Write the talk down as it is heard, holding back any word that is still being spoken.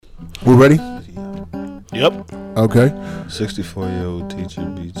We ready? Yep. Okay. 64-year-old teacher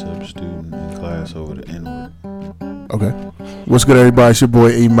beats up student in class over the N-word. Okay. What's good, everybody? It's your boy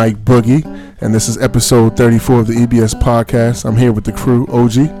A. Mike Boogie, and this is episode 34 of the EBS podcast. I'm here with the crew,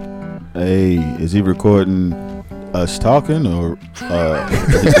 OG. Hey, is he recording us talking, or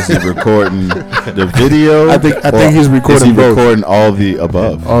is he recording the video? I think he's recording is he both. Recording all the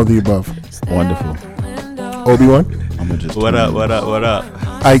above? All the above. Wonderful. Obi-Wan. I'm gonna just What up?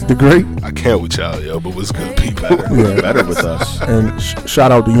 Ike The Great. I can't with y'all, yo, but what's good, people? Yeah. better with us. And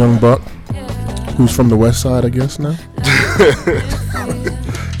shout out to Young Buck, who's from the west side, I guess, now.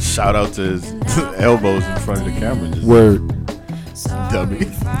 Shout out to his elbows in front of the camera. Just Word. dummy.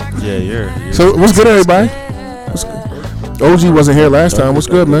 Yeah, you're So, what's good, everybody? What's good? OG wasn't here last time. What's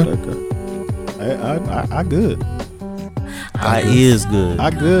good, man? I good. I is good. I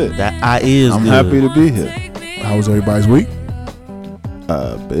good. That I is I'm good. happy to be here. How was everybody's week?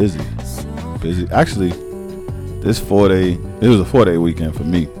 Busy. Actually, it was a 4-day weekend for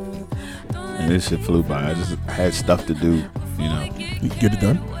me. And this shit flew by. I just had stuff to do, you know. You get it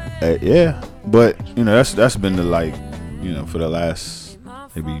done? Yeah. But, you know, that's been the, like, you know, for the last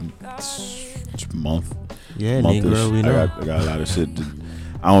maybe month. Yeah, month-ish. Negro, we know. I got a lot of shit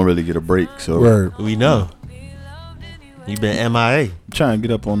I don't really get a break, so Word. We know. You been MIA. I'm trying to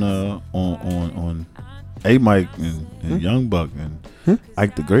get up on A Mike and Young Buck and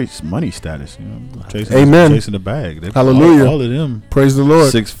Ike The Great's money status, you know. Chasing the bag. Hallelujah. All of them. Praise the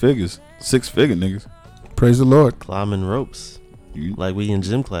Lord. 6 figures. 6-figure niggas. Praise the Lord. Climbing ropes. Like we in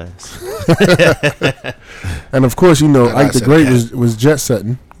gym class. And of course, you know, Ike The Great was jet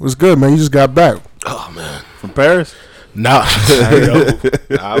setting. What's good, man? You just got back. Oh, man. From Paris? Nah.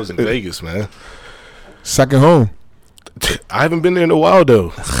 I was in Vegas, man. Second home. I haven't been there in a while, though.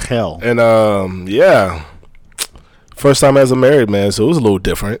 Hell. And, yeah. First time as a married man, so it was a little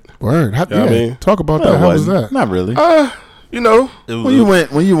different. Word. You know what I mean? Talk about that. How was that? Not really. You know.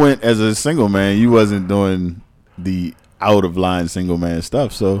 When you went as a single man, you wasn't doing the out of line single man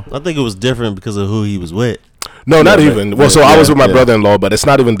stuff. So I think it was different because of who he was with. No, not even. Well, so I was with my brother-in-law, but it's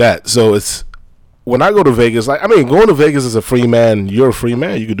not even that. So it's when I go to Vegas, going to Vegas as a free man, you're a free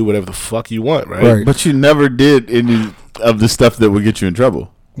man. You can do whatever the fuck you want, right? But you never did any of the stuff that would get you in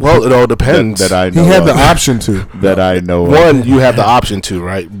trouble. Well, it all depends. That I know. He had the option to. That I know. One, you have the option to,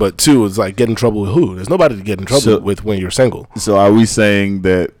 right? But two, it's like get in trouble with who? There's nobody to get in trouble with when you're single. So are we saying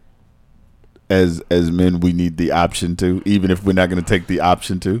that as men we need the option to, even if we're not going to take the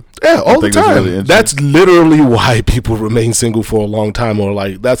option to? Yeah, all the time. That's literally why people remain single for a long time, or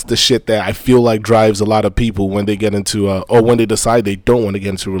like that's the shit that I feel like drives a lot of people when they get into or when they decide they don't want to get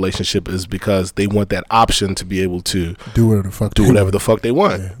into a relationship, is because they want that option to be able to do whatever the fuck they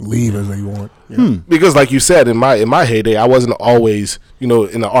want. Yeah, leave as they want. Yeah. Because like you said, in my heyday, I wasn't always, in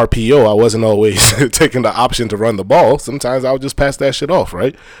the RPO, I wasn't always taking the option to run the ball. Sometimes I would just pass that shit off,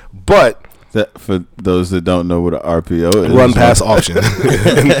 right? But for those that don't know what an RPO is, run pass option.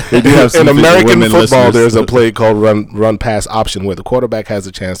 In American football, there's a play called run pass option where the quarterback has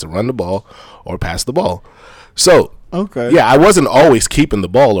a chance to run the ball or pass the ball. So yeah, I wasn't always keeping the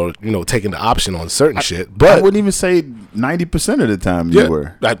ball or taking the option on certain shit. But I wouldn't even say 90% of the time you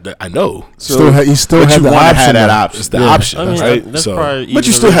were. I know. So you still had the option. That option. It's the option, I mean, right? But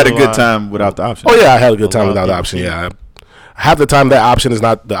you still had a good time without the option. Oh yeah, I had a good time without the option. Yeah. Half the time that option is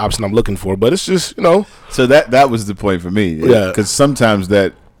not the option I'm looking for, but it's just So that was the point for me. Yeah, because sometimes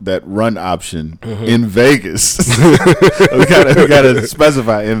that run option in Vegas, we gotta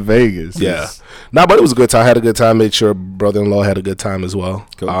specify in Vegas. Yeah, but it was a good time. I had a good time. Made sure brother-in-law had a good time as well.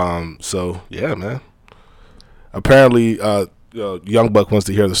 Cool. So yeah, man. Apparently, Young Buck wants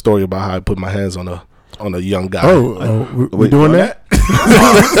to hear the story about how I put my hands on a young guy. We doing that? I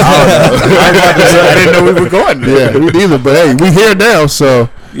didn't know we were going there. Yeah, we neither. But hey, we here now, so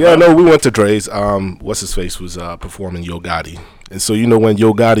yeah. No, we went to Dre's. What's his face was performing Yo Gotti, and so when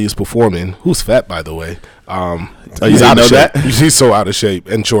Yo Gotti is performing, who's fat by the way. He's out of shape. He's so out of shape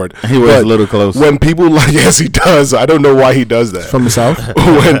and short. He was a little close. When people yes, he does. I don't know why he does that. From the South.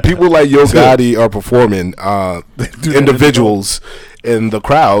 When people like Yo Gotti are performing, individuals in the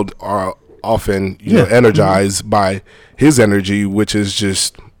crowd are often energized by his energy, which is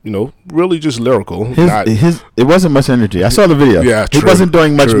just really just lyrical. It wasn't much energy. I saw the video. Yeah, he wasn't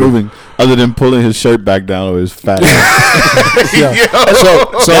doing much moving other than pulling his shirt back down over his fat ass.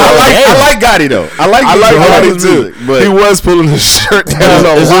 So I like Gotti though. I like Gotti too. But he was pulling his shirt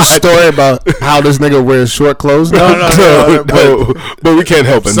down. Is this a story about how this nigga wears short clothes? No. But we can't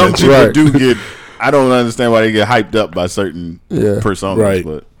help it. Some people do get. I don't understand why they get hyped up by certain personas. Right.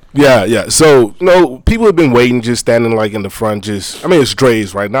 But Yeah. So, people have been waiting, just standing like in the front. It's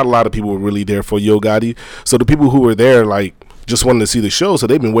Dre's, right? Not a lot of people were really there for Yo Gotti. So the people who were there, like, just wanted to see the show. So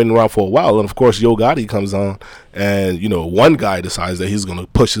they've been waiting around for a while. And of course, Yo Gotti comes on, and one guy decides that he's going to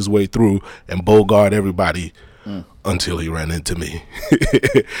push his way through and bogart everybody until he ran into me.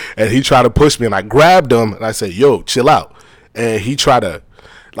 And he tried to push me, and I grabbed him, and I said, "Yo, chill out." And he tried to.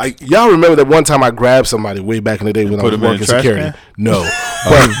 Like, y'all remember that one time I grabbed somebody way back in the day when I was working security? No.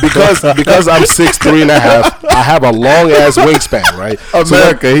 But because I'm 6'3" and a half, I have a long ass wingspan, right?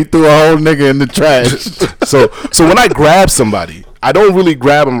 America, he threw a whole nigga in the trash. So when I grab somebody, I don't really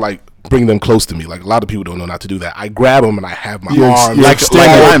grab them like bring them close to me. Like, a lot of people don't know not to do that. I grab them and I have my arms like a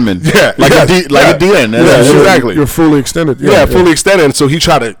lineman. Yeah. Like a DN. Exactly. You're fully extended. Yeah, fully extended. And so he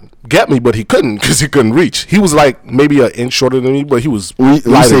tried to get me, but he couldn't because he couldn't reach. He was like maybe an inch shorter than me, but he was lighter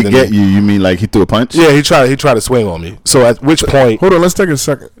than me. When you say get you mean like he threw a punch? Yeah, he tried to swing on me. So at which point... Hold on, let's take a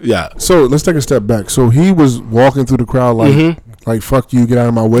second. Yeah. So let's take a step back. So he was walking through the crowd like fuck you, get out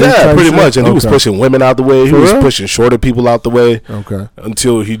of my way. Yeah, pretty much. And he was pushing women out the way. He was pushing shorter people out the way. Okay.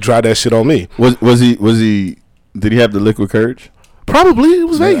 Until he tried that shit on me. Was he did he have the liquid courage? Probably. It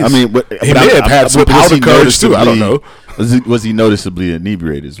was Vegas. I mean, he may have had some powder courage too. I don't know. Was he noticeably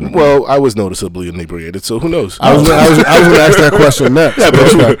inebriated? Well, I was noticeably inebriated, so who knows? I was going to ask that question next. Yeah,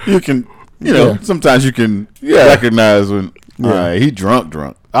 but you can, sometimes you can recognize when he drunk.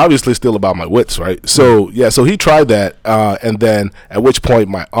 Obviously, still about my wits, right? So so he tried that, and then at which point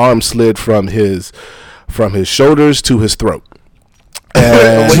my arm slid from his shoulders to his throat.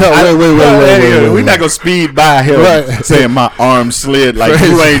 Wait. We're not gonna speed by him saying my arm slid like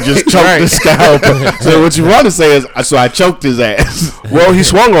you ain't just choked the scalp. So what you want to say is, so I choked his ass. Well, he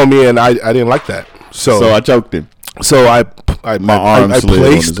swung on me and I didn't like that. So I choked him. So I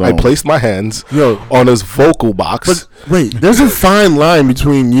placed my hands on his vocal box. But wait, there's a fine line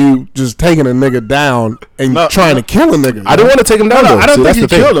between you just taking a nigga down and trying to kill a nigga. I didn't want to take him down. I don't think you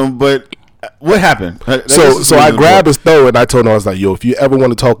killed him, but what happened? So I grabbed his throat and I told him, I was like, "Yo, if you ever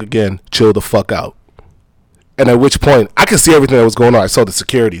want to talk again, chill the fuck out." And at which point, I could see everything that was going on. I saw the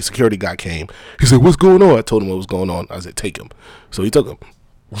security guy came. He said, "What's going on?" I told him what was going on. I said, "Take him." So he took him.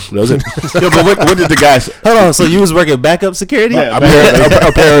 That was it. But what did the guy say? Hold on, so you was working backup security? Yeah,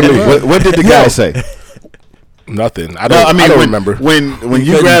 apparently. What did the guy say? Nothing. I don't remember. When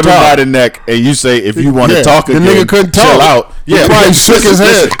you grab him by the neck and you say, if you want to talk again, the nigga couldn't talk. Chill out. Yeah, he shook his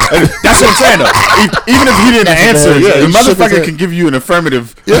head. That's what I'm saying, though. Even if he didn't answer, the motherfucker can give you an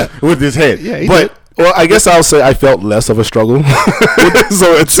affirmative with his head. Yeah, but well, I guess I'll say I felt less of a struggle.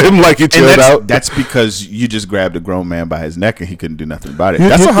 So it seemed like he chilled out. That's because you just grabbed a grown man by his neck and he couldn't do nothing about it.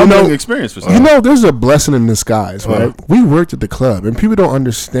 That's a humbling experience for someone. There's a blessing in disguise, right? We worked at the club, and people don't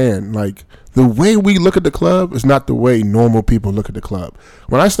understand, like, the way we look at the club is not the way normal people look at the club.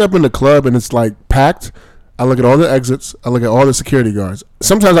 When I step in the club and it's, like, packed, I look at all the exits. I look at all the security guards.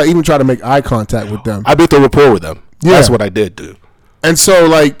 Sometimes I even try to make eye contact with them. I built a rapport with them. Yeah. That's what I did do. And so,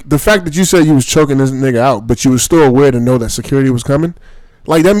 like, the fact that you said you was choking this nigga out, but you was still aware to know that security was coming,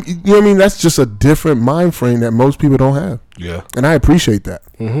 like, them, you know what I mean? That's just a different mind frame that most people don't have. Yeah. And I appreciate that.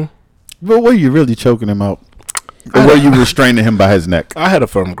 Mm-hmm. But were you really choking him out? Or were you restraining him by his neck? I had a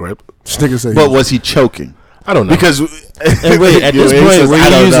firm grip. But was he choking? I don't know. Because and wait, at this point,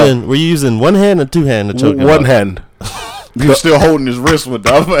 were you using one hand or two hand to choke him? One hand. You're still holding his wrist with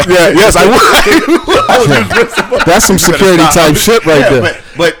the other. Yes, I was. That's some security type shit right there.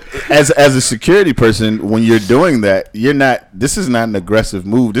 But as a security person, when you're doing that, you're not. This is not an aggressive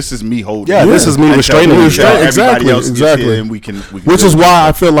move. This is me holding. Yeah, this is me restraining you. Exactly. And we can which is why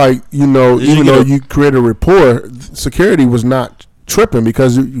I feel like even though you create a rapport, security was not tripping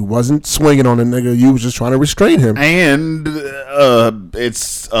because you wasn't swinging on the nigga. You was just trying to restrain him. And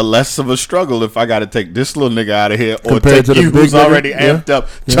it's a less of a struggle if I got to take this little nigga out of here or compared take you who's already amped up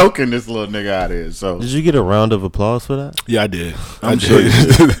choking this little nigga out of here. So did you get a round of applause for that? Yeah, I did. I did.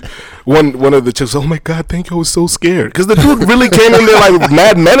 One of the chicks, oh my God, thank you, I was so scared. Because the dude really came in there like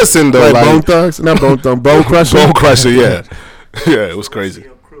mad menacing though. Like Bone Thugs? Not Bone Thugs. Bone Crusher? Bone Crusher, yeah. Yeah, it was crazy.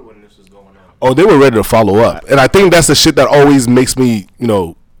 Oh, they were ready to follow up. And I think that's the shit that always makes me,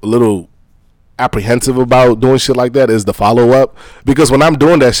 a little apprehensive about doing shit like that is the follow-up. Because when I'm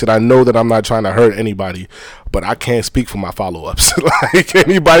doing that shit, I know that I'm not trying to hurt anybody. But I can't speak for my follow-ups. Like,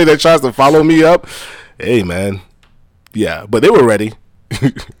 anybody that tries to follow me up, hey, man. Yeah, but they were ready.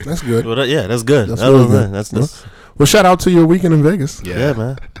 That's good. Well, that's good. That's really good. That's well, shout out to your weekend in Vegas. Yeah,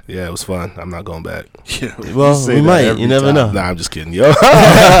 man. Yeah, it was fun. I'm not going back. Yeah, well, we might. You never know. Nah, I'm just kidding, yo.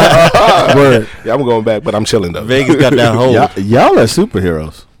 Word. Yeah, I'm going back, but I'm chilling though. Vegas got that hold. Y'all are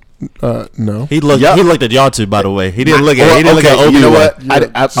superheroes. No. He looked at y'all two, by the way. He didn't look at Obi. You know what?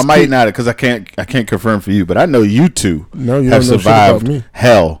 I might not, because I can't confirm for you, but I know you two have survived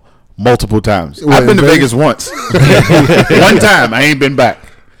hell multiple times. I've been to Vegas once. One time. I ain't been back.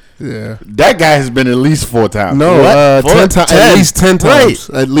 Yeah. That guy has been at least 4 times. No, 10 times. At least 10 times.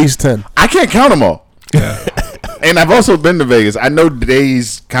 Right. At least 10. I can't count them all. Yeah. And I've also been to Vegas. I know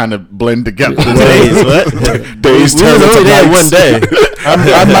days kind of blend together. Days, what? Days turn into nights. 1 day.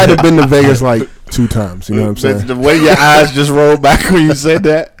 I might have been to Vegas like 2 times. You know what I'm saying? The way your eyes just rolled back when you said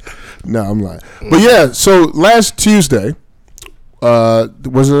that. No, I'm lying. But yeah, so last Tuesday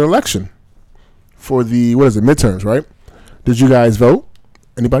was an election for the, midterms, right? Did you guys vote?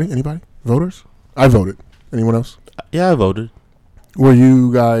 Anybody? Voters? I voted. Anyone else? Yeah, I voted. Were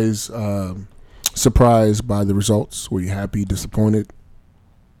you guys surprised by the results? Were you happy, disappointed?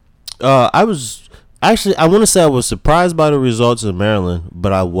 I was actually, I want to say I was surprised by the results in Maryland,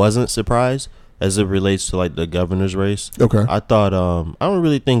 but I wasn't surprised as it relates to like the governor's race. Okay. I thought I don't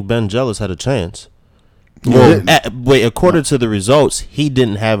really think Ben Jealous had a chance. Well, according to the results, he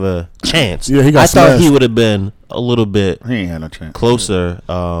didn't have a chance. Yeah, he got I smashed. thought he would have been a little bit he ain't had no chance. Closer.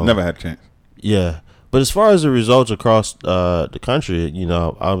 Never had a chance. Yeah. But as far as the results across the country, you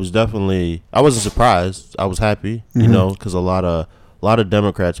know, I wasn't surprised. I was happy, you know, because a lot of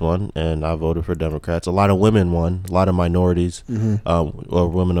Democrats won, and I voted for Democrats. A lot of women won, a lot of minorities, or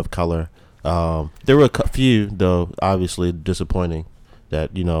women of color. There were a few, though, obviously disappointing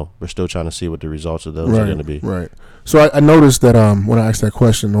that, you know, we're still trying to see what the results of those are going to be. Right. So I noticed that when I asked that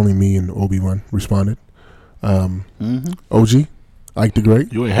question, only me and Obi-Wan responded. OG? Ike The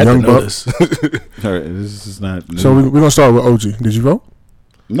Great. You ain't had to know this. All right, this is not new. So we're going to start with OG. Did you vote?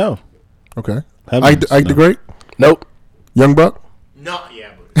 No. Okay. Ike The Great? Nope. Young Buck? No,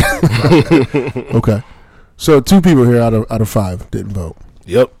 yeah. But Okay. So 2 people here out of 5 didn't vote.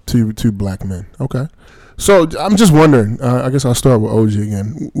 Yep. Two black men. Okay. So I'm just wondering, I guess I'll start with OG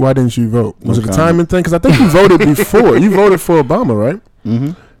again. Why didn't you vote? Was it a timing thing? Because I think you voted before. You voted for Obama, right?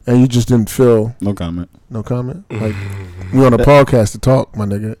 Mm-hmm. And you just didn't feel... No comment. No comment? Like, we're on a podcast to talk, my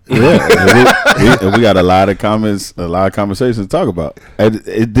nigga. Yeah. We got a lot of comments, a lot of conversations to talk about.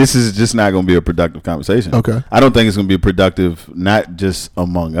 This is just not going to be a productive conversation. Okay. I don't think it's going to be productive, not just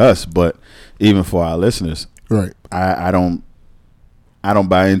among us, but even for our listeners. Right. I don't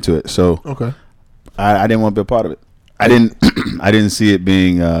buy into it. So okay. I didn't want to be a part of it. I didn't see it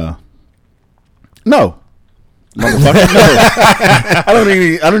being no. Motherfucker, no. I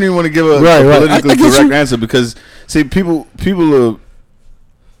don't even want to give a politically correct answer, because see, people are.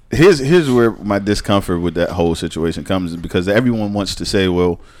 Here's where my discomfort with that whole situation comes, because everyone wants to say,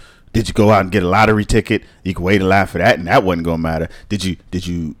 well, did you go out and get a lottery ticket? You can wait a line for that, and that wasn't gonna matter. Did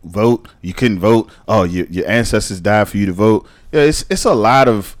you vote? You couldn't vote. Oh, your ancestors died for you to vote. Yeah, it's a lot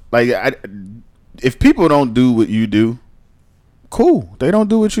of like. If people don't do what you do, cool. They don't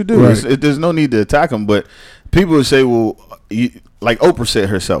do what you do. Right. There's no need to attack them. But people would say, well, like Oprah said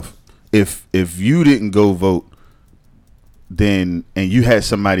herself, if you didn't go vote, then and you had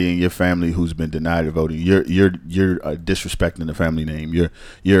somebody in your family who's been denied of voting, you're disrespecting the family name. You're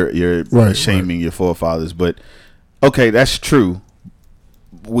shaming your forefathers. But okay, that's true.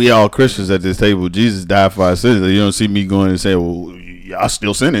 We all Christians at this table. Jesus died for our sins. You don't see me going and saying, well, y'all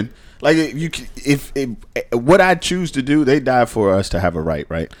still sinning. Like if what I choose to do, they died for us to have a right?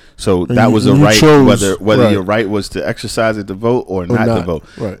 So that was a right, whether your right was to exercise it to vote or not to vote.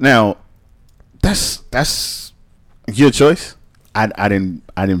 Right. Now, that's your choice. I didn't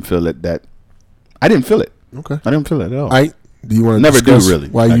feel it. I didn't feel it. Okay. I didn't feel it at all. Do you want to never do really?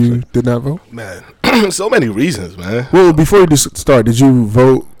 Why you did not vote? Man, so many reasons, man. Well, before you start, did you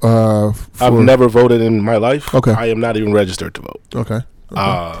vote? I've never voted in my life. Okay. I am not even registered to vote. Okay.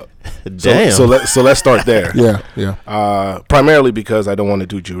 Damn. So let's start there. Yeah. Primarily because I don't want to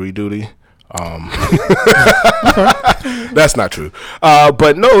do jury duty. That's not true.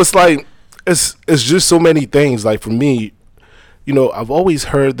 But no, it's like it's just so many things. Like for me, you know, I've always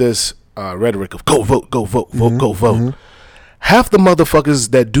heard this rhetoric of go vote, go vote, vote, go vote. Mm-hmm. Half the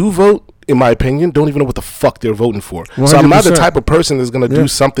motherfuckers that do vote, in my opinion, don't even know what the fuck they're voting for. 100%. So I'm not the type of person that's going to do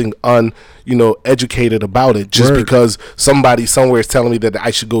something educated about it just because somebody somewhere is telling me that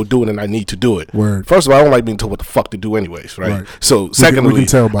I should go do it and I need to do it. First of all, I don't like being told what the fuck to do anyways, right? So secondly, we can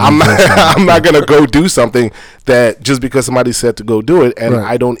tell by I'm not going to go do something that just because somebody said to go do it and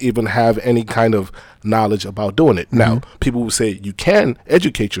I don't even have any kind of knowledge about doing it. Mm-hmm. Now, people will say you can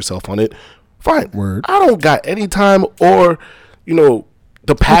educate yourself on it. Fine. I don't got any time or,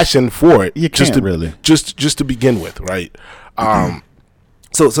 the passion for it. You can't really. Just to begin with, right?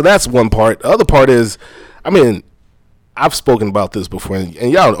 So that's one part. The other part is, I I've spoken about this before, and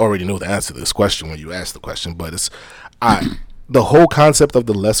y'all already know the answer to this question when you ask the question, but it's the whole concept of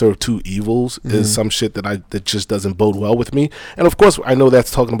the lesser of two evils is some shit that just doesn't bode well with me. And of course, I know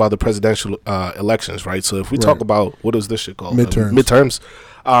that's talking about the presidential elections, right? So if we talk about, what is this shit called? Midterms.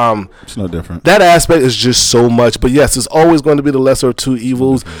 It's no different. That aspect is just so much. But yes, it's always going to be the lesser of two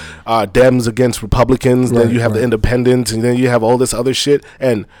evils. Dems against Republicans. Then you have the independents, and then you have all this other shit.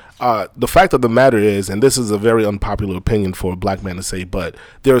 And the fact of the matter is, and this is a very unpopular opinion for a black man to say, but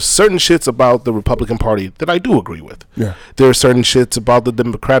there are certain shits about the Republican Party that I do agree with. Yeah. There are certain shits about the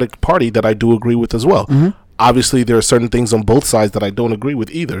Democratic Party that I do agree with as well. Obviously, there are certain things on both sides that I don't agree with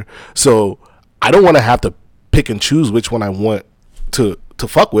either. So I don't want to have to pick and choose which one I want to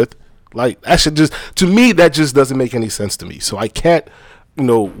fuck with. Like, that should just, to me, that just doesn't make any sense to me. So I can't,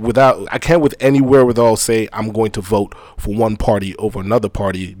 I can't with any wherewithal say I'm going to vote for one party over another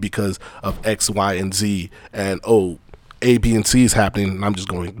party because of X, Y, and Z, and A, B, and C is happening, and I'm just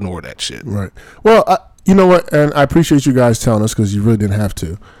going to ignore that shit. Right. Well, you know what, and I appreciate you guys telling us, because you really didn't have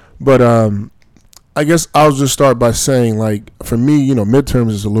to. But I guess I'll just start by saying, like, for me,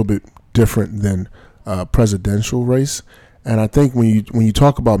 midterms is a little bit different than presidential race. And I think when you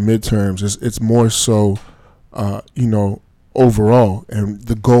talk about midterms, it's more so, overall and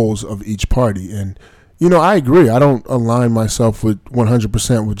the goals of each party. And, I agree. I don't align myself with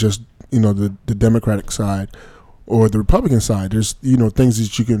 100% with just, the Democratic side or the Republican side. There's, things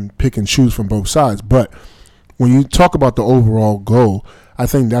that you can pick and choose from both sides. But when you talk about the overall goal, I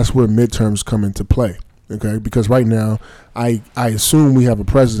think that's where midterms come into play. Okay, because right now, I assume we have a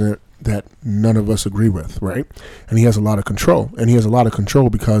president that none of us agree with, right? And he has a lot of control. And he has a lot of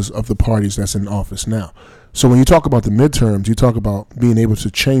control because of the parties that's in office now. So when you talk about the midterms, you talk about being able to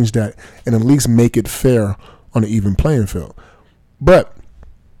change that and at least make it fair on an even playing field. But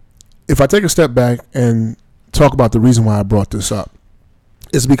if I take a step back and talk about the reason why I brought this up,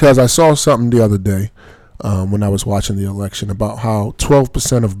 it's because I saw something the other day when I was watching the election about how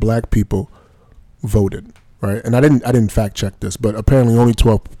 12% of black people voted, right? And I didn't fact check this, but apparently only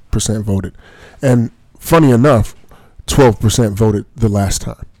 12% voted. And funny enough, 12% voted the last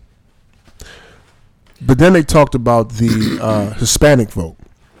time. But then they talked about the Hispanic vote,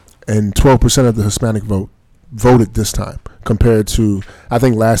 and 12% of the Hispanic vote voted this time compared to, I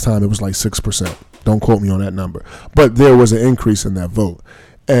think last time it was like 6%. Don't quote me on that number. But there was an increase in that vote.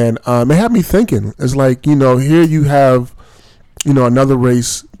 And it had me thinking, it's like, here you have, another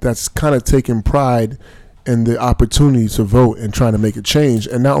race that's kind of taking pride in the opportunity to vote and trying to make a change.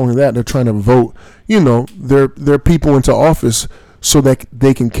 And not only that, they're trying to vote, their people into office so that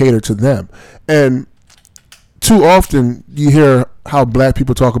they can cater to them. And too often you hear how black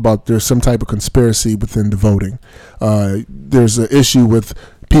people talk about there's some type of conspiracy within the voting. There's an issue with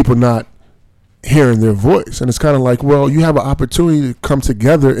people not hearing their voice. And it's kind of like, well, you have an opportunity to come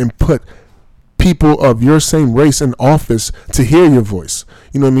together and put people of your same race in office to hear your voice.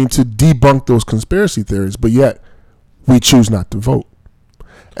 You know what I mean? To debunk those conspiracy theories. But yet we choose not to vote.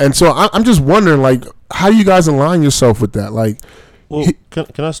 And so I'm just wondering, like, how do you guys align yourself with that? Like, well,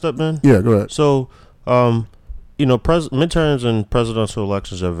 can I step in? Yeah, go ahead. So, midterms and presidential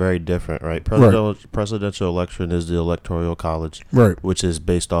elections are very different, right? Presidential election is the electoral college, right, which is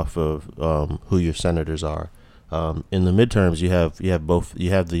based off of who your senators are. In the midterms, you have both. You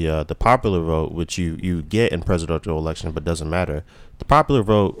have the popular vote, which you get in presidential election, but doesn't matter. The popular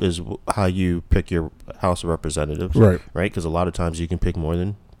vote is how you pick your House of Representatives, right? Because a lot of times you can pick more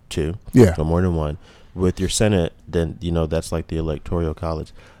than two, or more than one. With your Senate, then that's like the electoral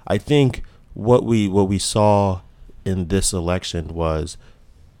college. I think what we saw in this election was,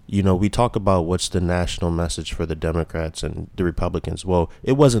 we talk about what's the national message for the Democrats and the Republicans. Well,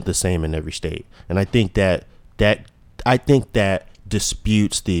 it wasn't the same in every state, and I think that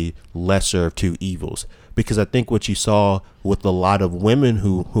disputes the lesser of two evils, because I think what you saw with a lot of women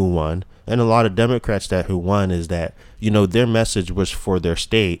who won and a lot of Democrats who won is that their message was for their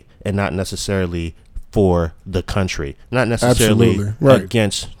state and not necessarily for the country, not necessarily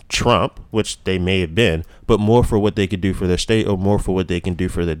against Trump, which they may have been, but more for what they could do for their state or more for what they can do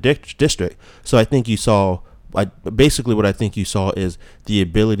for the district. So I think basically what I think you saw is the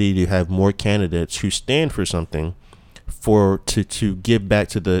ability to have more candidates who stand for something to give back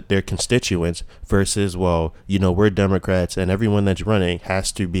to their constituents versus, we're Democrats and everyone that's running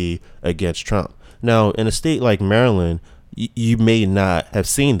has to be against Trump. Now, in a state like Maryland, you may not have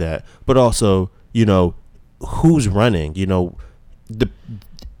seen that, but also, who's running,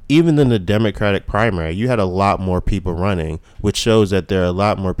 even in the Democratic primary, you had a lot more people running, which shows that there are a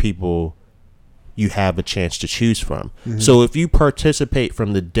lot more people you have a chance to choose from. Mm-hmm. So if you participate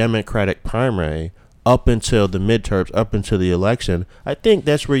from the Democratic primary up until the midterms, up until the election, I think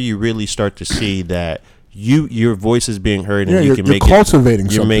that's where you really start to see that your voice is being heard, and you can make cultivating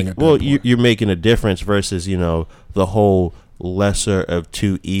something. You're making a difference versus the whole lesser of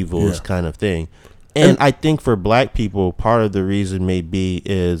two evils kind of thing. And I think for black people, part of the reason may be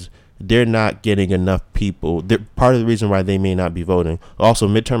is they're not getting enough people. Part of the reason why they may not be voting. Also,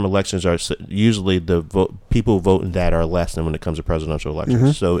 midterm elections are usually the people voting that are less than when it comes to presidential elections.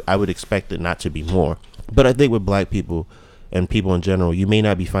 Mm-hmm. So I would expect it not to be more. But I think with black people and people in general, you may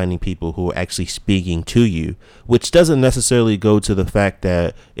not be finding people who are actually speaking to you, which doesn't necessarily go to the fact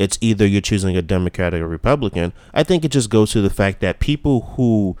that it's either you're choosing a Democrat or a Republican. I think it just goes to the fact that people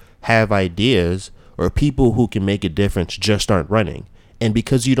who have ideas or people who can make a difference just aren't running. And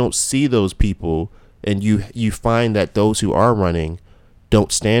because you don't see those people and you find that those who are running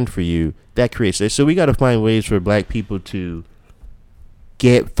don't stand for you, that creates this. So we got to find ways for black people to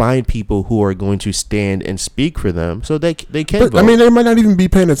find people who are going to stand and speak for them so they can vote. I mean, they might not even be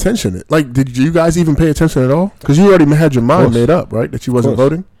paying attention. Like, did you guys even pay attention at all? Because you already had your mind made up, right? That you wasn't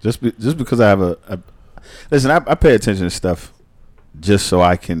voting? Just because I have listen, I pay attention to stuff just so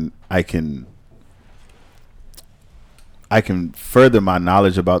I can further my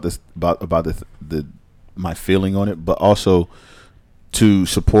knowledge about this, about my feeling on it, but also to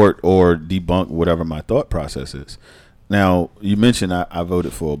support or debunk whatever my thought process is. Now, you mentioned I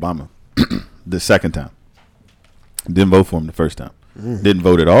voted for Obama the second time. Didn't vote for him the first time. Didn't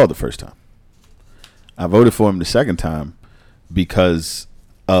vote at all the first time. I voted for him the second time because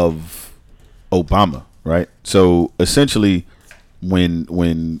of Obama, right? So essentially,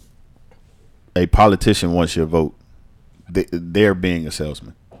 when a politician wants your vote, they're being a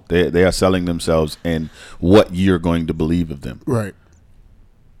salesman. They are selling themselves and what you're going to believe of them. Right.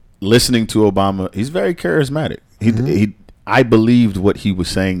 Listening to Obama, he's very charismatic. I believed what he was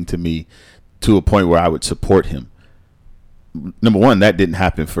saying to me to a point where I would support him. Number one, that didn't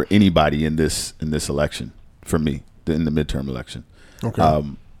happen for anybody in this election. For me, in the midterm election. Okay.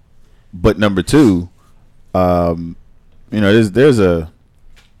 But number two, there's a.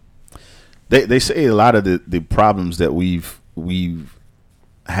 They say a lot of the problems that we're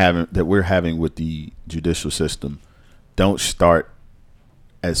having with the judicial system don't start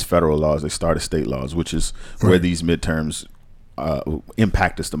as federal laws. They start as state laws, which is where these midterms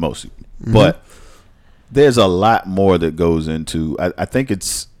impact us the most. Mm-hmm. But there's a lot more that goes into. I think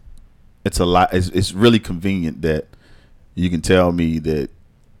it's a lot. It's really convenient that you can tell me that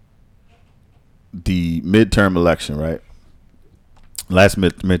the midterm election, right? Last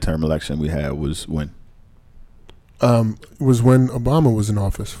midterm election we had was when? Was when Obama was in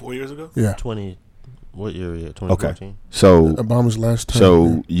office. 4 years ago? Yeah. What year? 2014. Okay. So Obama's last term.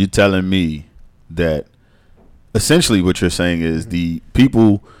 So you telling me that essentially what you're saying is the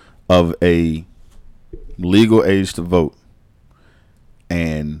people of a legal age to vote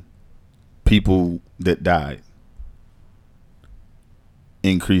and people that died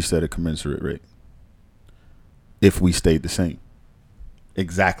increased at a commensurate rate if we stayed the same.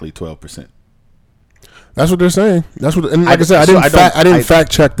 Exactly 12%. That's what they're saying. That's what. And like I said, I didn't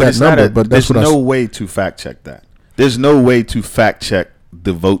fact check that number, but that's what. There's no way to fact check that. There's no way to fact check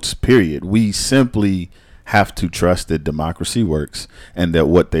the votes. Period. We simply have to trust that democracy works and that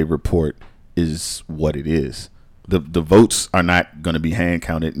what they report is what it is. The votes are not going to be hand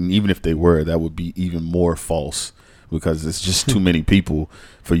counted, and even if they were, that would be even more false because it's just too many people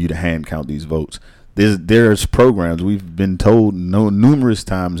for you to hand count these votes. There's programs we've been told numerous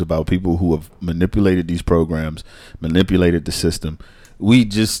times about people who have manipulated these programs, manipulated the system.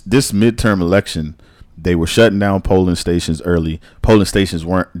 This midterm election, they were shutting down polling stations early. Polling stations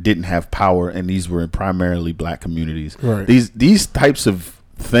didn't have power, and these were in primarily black communities. Right. These types of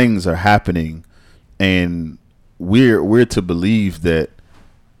things are happening, and we're to believe that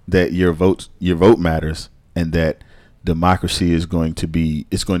your vote matters and that democracy is going to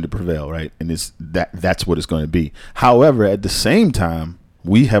prevail, right? And that's what it's going to be. However, at the same time,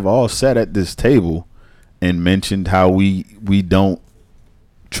 we have all sat at this table and mentioned how we don't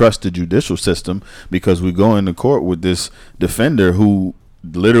trust the judicial system because we go into court with this defender who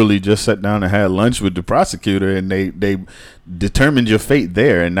literally just sat down and had lunch with the prosecutor and they determined your fate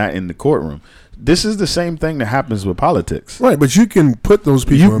there and not in the courtroom. This is the same thing that happens with politics, right? But you can put those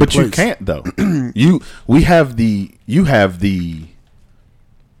people in place. But you can't, though. You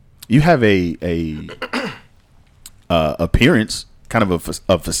have a appearance, kind of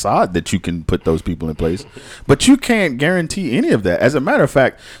a facade that you can put those people in place, but you can't guarantee any of that. As a matter of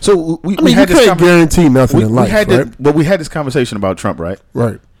fact, so we had this can't guarantee nothing in life, right? But we had this conversation about Trump, right?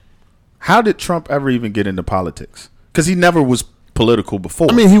 Right. How did Trump ever even get into politics? Because he never was political before.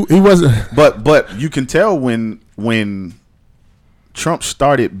 I mean, he wasn't. But you can tell when Trump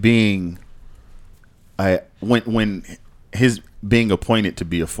started being, when his being appointed to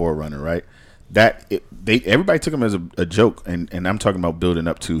be a forerunner, right? Everybody took him as a joke, and I'm talking about building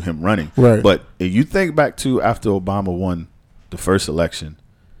up to him running. Right. But if you think back to after Obama won the first election,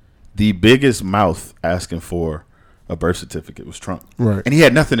 the biggest mouth asking for a birth certificate was Trump. Right. And he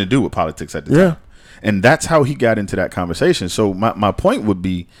had nothing to do with politics at the time. And that's how he got into that conversation. So my point would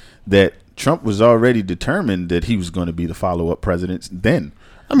be that Trump was already determined that he was going to be the follow-up president then.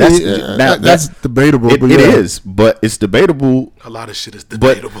 I mean, that's debatable. It is, but it's debatable. A lot of shit is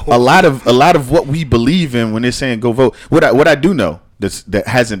debatable. But a lot of what we believe in when they're saying go vote. What I do know that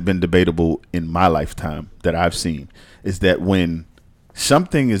hasn't been debatable in my lifetime that I've seen is that when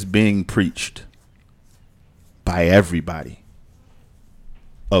something is being preached by everybody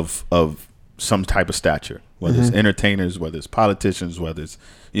of some type of stature, whether it's entertainers, whether it's politicians, whether it's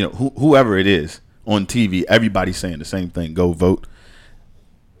whoever it is on TV, everybody's saying the same thing: go vote.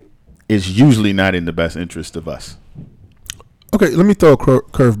 Is usually not in the best interest of us. Okay, let me throw a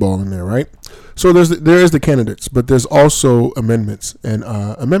curveball in there, right? So there is the candidates, but there's also amendments, and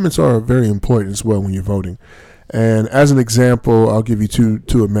amendments are very important as well when you're voting. And as an example, I'll give you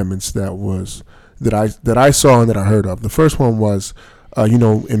two amendments that I saw and that I heard of. The first one was,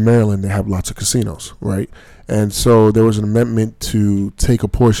 in Maryland they have lots of casinos, right? And so there was an amendment to take a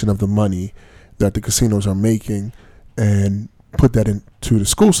portion of the money that the casinos are making and put that into the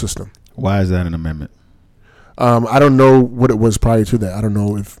school system. Why is that an amendment? I don't know what it was prior to that. I don't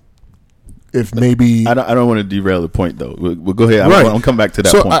know if maybe I don't want to derail the point though. We'll go ahead. Right. I'll come back to that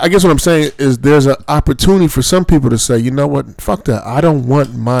so point. I guess what I'm saying is there's an opportunity for some people to say, you know what, fuck that. I don't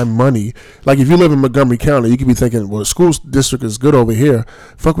want my money. Like if you live in Montgomery County, you could be thinking, well, the school district is good over here.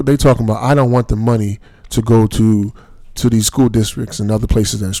 Fuck what they talking about. I don't want the money to go to these school districts and other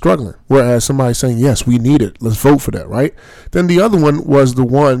places that are struggling. Whereas somebody saying, yes, we need it. Let's vote for that, right? Then the other one was the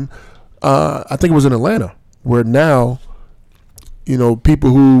one, I think it was in Atlanta, where now, people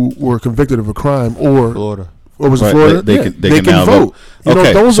who were convicted of a crime or Florida. Or was it Florida? They can vote.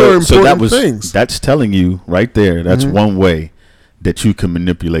 Those are important things. That's telling you right there. That's one way that you can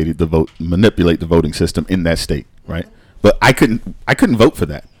manipulate the voting system in that state, right? But I couldn't vote for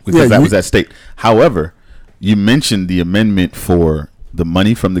that because that was that state. However, you mentioned the amendment for the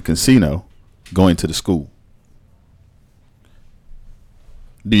money from the casino going to the school.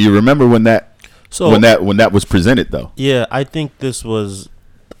 Do you remember when that was presented though? Yeah, I think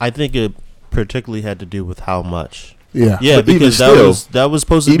it particularly had to do with how much. Yeah, because that was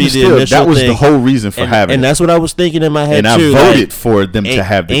supposed to be the initial that was thing. The whole reason for having it. And that's what I was thinking in my head and too. And I voted for them to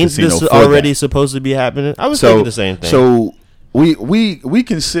have the casino. Ain't this already supposed to be happening? I was thinking the same thing. So we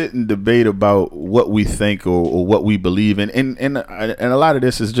can sit and debate about what we think or what we believe in, and a lot of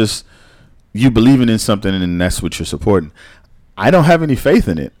this is just you believing in something and that's what you're supporting. I don't have any faith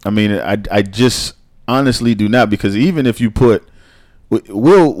in it. I mean, I just honestly do not, because even if you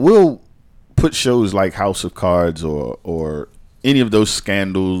we'll put shows like House of Cards or any of those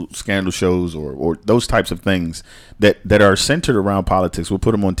scandal shows or those types of things that are centered around politics, we'll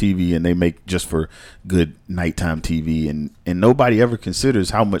put them on TV and they make just for good nighttime TV, and nobody ever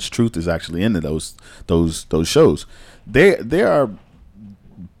considers how much truth is actually into those shows. There are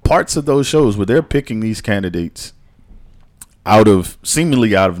parts of those shows where they're picking these candidates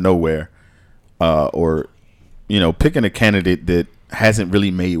seemingly out of nowhere, or picking a candidate that hasn't really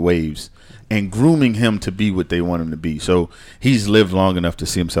made waves and grooming him to be what they want him to be. So he's lived long enough to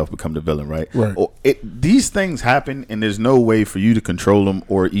see himself become the villain, right? These things happen, and there's no way for you to control them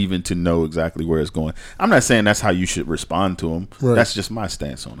or even to know exactly where it's going. I'm not saying that's how you should respond to them. Right. That's just my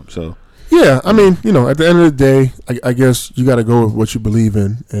stance on them. So yeah, I mean, at the end of the day, I guess you got to go with what you believe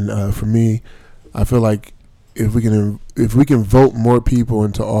in. And for me, I feel like if we can vote more people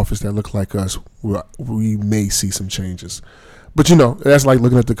into office that look like us, we may see some changes. But that's like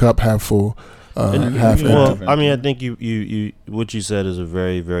looking at the cup half full, half empty. Well, I mean, I think you what you said is a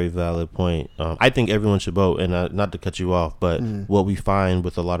very, very valid point. I think everyone should vote, and not to cut you off, but what we find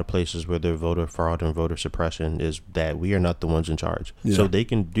with a lot of places where there's voter fraud and voter suppression is that we are not the ones in charge, so they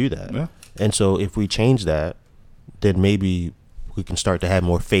can do that. Yeah. And so if we change that, then maybe we can start to have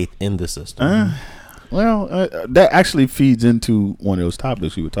more faith in the system. That actually feeds into one of those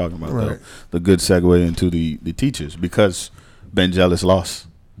topics we were talking about, right? The good segue into the teachers, because Ben Jealous lost,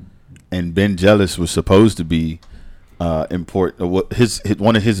 and Ben Jealous was supposed to be important.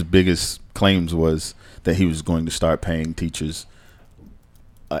 One of his biggest claims was that he was going to start paying teachers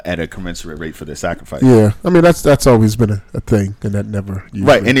at a commensurate rate for their sacrifice. Yeah, I mean that's always been a thing, and that never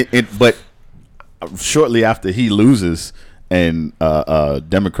usually. Right. And but shortly after he loses, and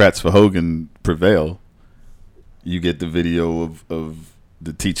Democrats for Hogan prevail, you get the video of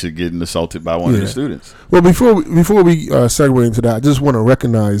the teacher getting assaulted by one of the students. Well, before we segue into that, I just want to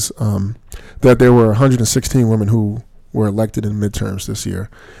recognize that there were 116 women who were elected in midterms this year.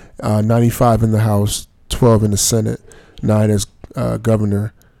 95 in the House, 12 in the Senate, 9 as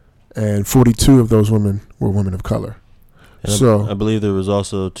governor, and 42 of those women were women of color. And so I believe there was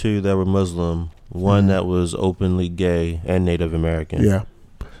also 2 that were Muslim, 1 that was openly gay and Native American. Yeah.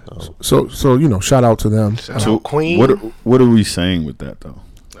 So shout out to them. Shout out Queen. What are we saying with that though?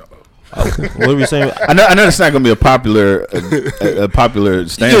 What are we saying? I know it's not going to be a popular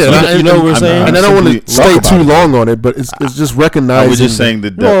stance. Yeah, you know what we're saying. And I don't want to stay too long on it, but it's just recognizing. I was just saying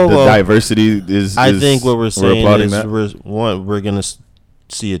the diversity is. I think what we're saying is we're going to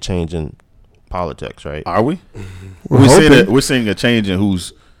see a change in politics, right? Are we? We're seeing a change in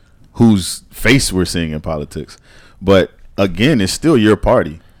whose face we're seeing in politics, but again, it's still your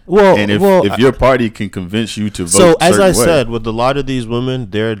party. Well, and if your party can convince you to vote, so as I said, with a lot of these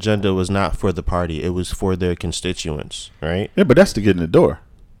women, their agenda was not for the party; it was for their constituents, right? Yeah, but that's to get in the door.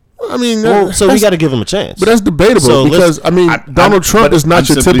 I mean, so we got to give them a chance. But that's debatable because Donald Trump is not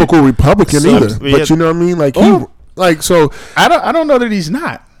your typical Republican either. But you know what I mean? I don't know that he's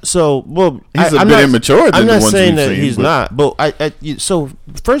not. So, he's a bit immature. I'm not saying that he's not. But so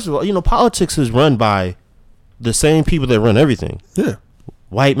first of all, politics is run by the same people that run everything. Yeah.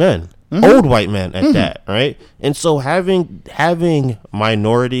 White men, old white men at that, right? And so having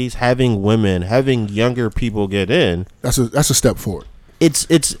minorities, having women, having younger people get in, that's a step forward. It's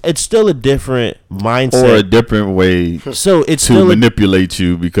still a different mindset or a different way. So it's to manipulate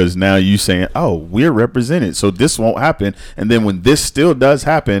you because now you saying, "Oh, we're represented, so this won't happen." And then when this still does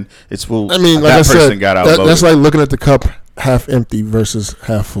happen, it's that person got outvoted. That's like looking at the cup half empty versus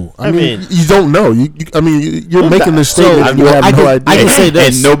half full. I mean, you don't know. You're making this statement and you have no idea. I can say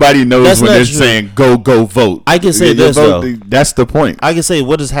this. And nobody knows when they're saying, go vote. I can say this, though. That's the point. I can say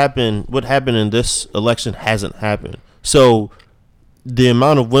what happened in this election hasn't happened. So the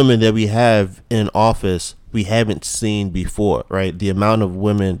amount of women that we have in office, we haven't seen before, right? The amount of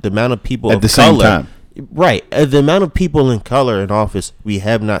women, the amount of people at the same time. Right. The amount of people in color in office we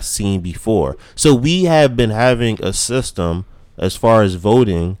have not seen before. So we have been having a system as far as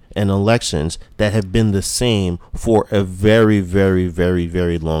voting and elections that have been the same for a very, very, very,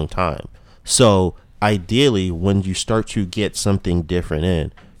 very long time. So ideally, when you start to get something different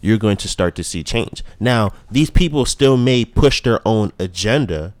in, you're going to start to see change. Now, these people still may push their own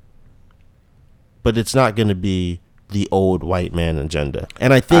agenda, but it's not going to be the old white man agenda.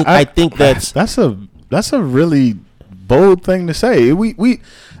 And I think that's a really bold thing to say. We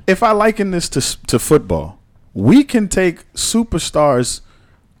if I liken this to football, we can take superstars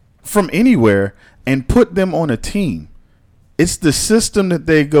from anywhere and put them on a team. It's the system that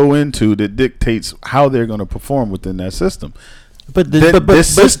they go into that dictates how they're going to perform within that system. But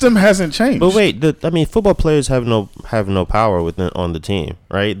this system hasn't changed. But wait, football players have no power on the team,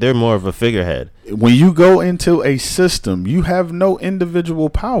 right? They're more of a figurehead. When you go into a system, you have no individual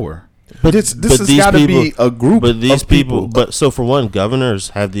power. But this has got to be a group of people. But so for one, governors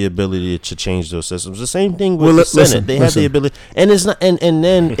have the ability to change those systems. The same thing with the Senate. They have the ability, and it's not. And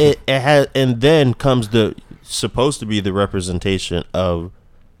then it has. And then comes the supposed to be the representation of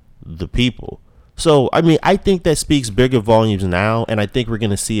the people. So I mean, I think that speaks bigger volumes now, and I think we're going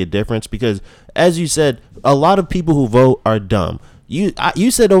to see a difference because, as you said, a lot of people who vote are dumb.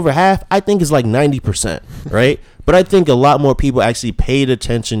 You said over half. I think it's like 90%, right? But I think a lot more people actually paid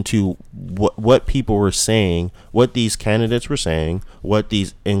attention to what people were saying, what these candidates were saying, what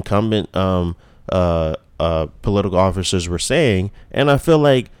these incumbent political officers were saying, and I feel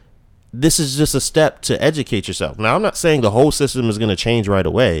like this is just a step to educate yourself. Now, I'm not saying the whole system is going to change right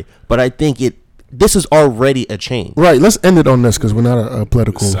away, but I think this is already a change. Right. Let's end it on this because we're not a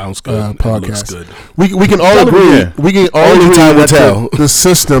political podcast. Looks good. We can all agree. Yeah. We can all agree that the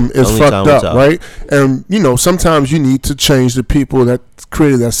system is fucked up, right? And sometimes you need to change the people that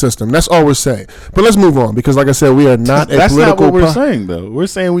created that system. That's all we're saying. But let's move on because, like I said, we are not That's not what we're saying, though. We're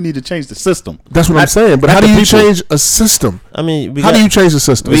saying we need to change the system. That's what I'm saying. But how do you change a system? I mean, how do you change the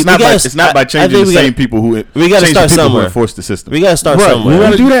system? It's not by changing the same people who enforce the system. We got to start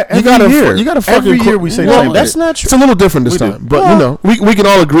somewhere. We do that every year. You got to every year we say the same thing. That's not true. It's a little different this time, but we can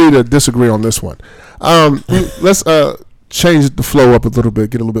all agree to disagree on this one. Let's change the flow up a little bit,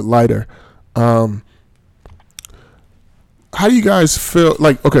 get a little bit lighter. How do you guys feel?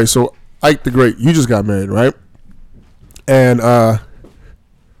 Like, okay, so Ike the Great, you just got married, right? And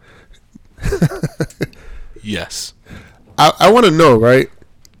yes, I want to know, right?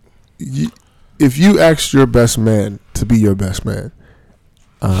 If you asked your best man to to be your best man,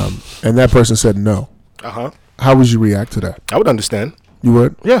 and that person said no, how would you react to that? I would understand. You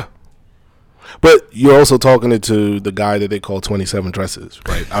would? Yeah. But you're also talking to the guy that they call 27 Dresses,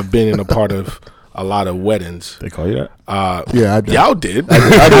 right? I've been in a part of a lot of weddings. They call you that? Yeah, I did. Y'all did.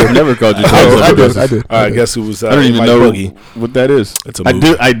 I did. Never called you 27 Dresses. I did. I guess it was. I don't even know what that is. It's a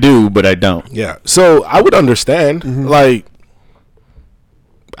movie. I do, but I don't. Yeah. So I would understand. Like,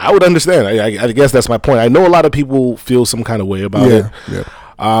 I would understand. I guess that's my point. I know a lot of people feel some kind of way about it. Yeah.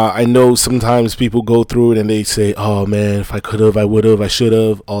 I know sometimes people go through it and they say, "Oh man, if I could have, I would have, I should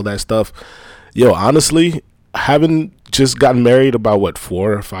have," all that stuff. Yo, honestly, having just gotten married about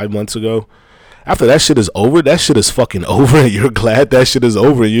 4 or 5 months ago, after that shit is over, that shit is fucking over, and you're glad that shit is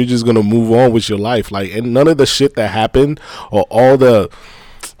over. You're just gonna move on with your life, like, and none of the shit that happened or all the,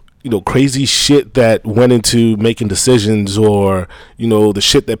 crazy shit that went into making decisions, or the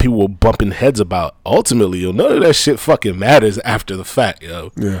shit that people were bumping heads about. Ultimately, none of that shit fucking matters after the fact,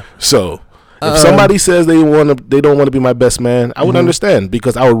 yo. Yeah. So if somebody says they don't want to be my best man, I would understand,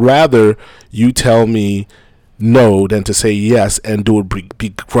 because I would rather you tell me no than to say yes and do it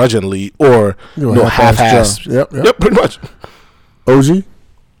begrudgingly or half-assed. Yep, pretty much. OG?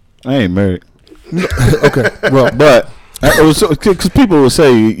 I ain't married. Okay, well, but because people will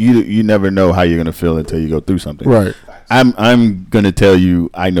say you never know how you're gonna feel until you go through something. Right. I'm gonna tell you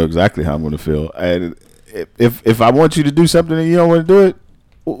I know exactly how I'm gonna feel, and if I want you to do something and you don't want to do it,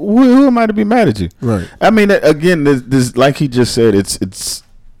 who am I to be mad at you? Right. I mean, again, this like he just said, it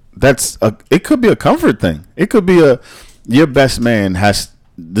could be a comfort thing. It could be your best man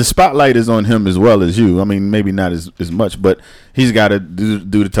the spotlight is on him as well as you. I mean, maybe not as much, but he's got to do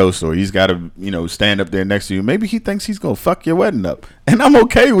the toast, or he's got to stand up there next to you. Maybe he thinks he's gonna fuck your wedding up, and I'm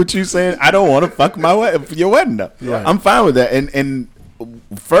okay with you saying I don't want to fuck your wedding up. Right. I'm fine with that. And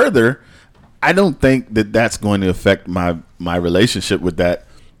further, I don't think that's going to affect my relationship with that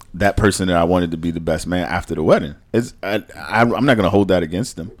person that I wanted to be the best man after the wedding. I'm not going to hold that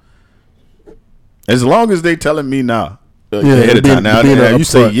against them. As long as they telling me now, ahead of time. Now you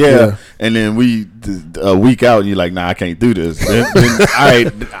say yeah, and then a week out, and you're like, nah, I can't do this. then all right,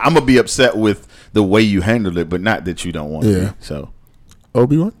 I'm gonna be upset with the way you handled it, but not that you don't want to. So,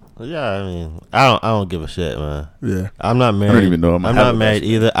 Obi-Wan? Yeah, I mean, I don't give a shit, man. Yeah, I'm not married. I don't even know I'm not married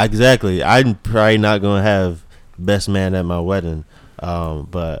either. Exactly. I'm probably not gonna have best man at my wedding.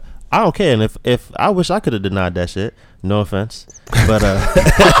 But I don't care. And if I wish I could have denied that shit. No offense, but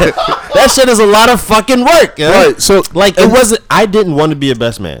that shit is a lot of fucking work. Right. So it wasn't. I didn't want to be a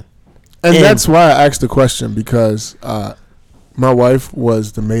best man, and that's why I asked the question, because my wife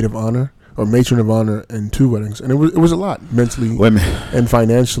was the maid of honor or matron of honor in 2 weddings, and it was a lot mentally and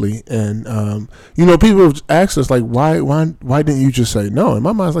financially. And people have asked us like, why didn't you just say no? And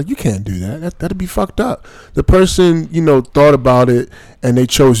my mind's like, you can't do that. That'd be fucked up. The person thought about it and they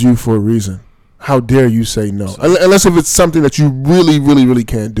chose you for a reason. How dare you say no? Unless if it's something that you really, really, really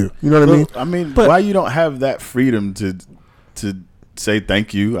can't do. You know what I mean? I mean, why you don't have that freedom to say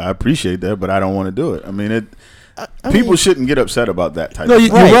thank you? I appreciate that, but I don't want to do it. I mean, people shouldn't get upset about that type. No,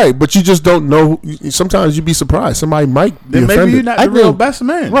 you're right, but you just don't know. Sometimes you'd be surprised. Somebody might be offended. Maybe you're not the real best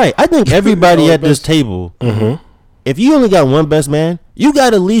man. Right. I think everybody at this table, if you only got one best man, you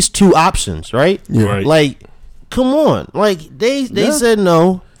got at least 2 options, right? Yeah. Right. Like, come on. Like, they said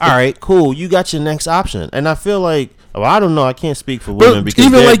no. All right, cool. You got your next option. And I feel like, I don't know. I can't speak for women, because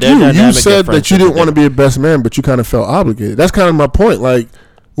even like you said that you didn't want to be a best man, but you kind of felt obligated. That's kind of my point. Like,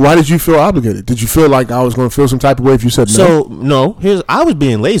 why did you feel obligated? Did you feel like I was going to feel some type of way if you said no? So, no. I was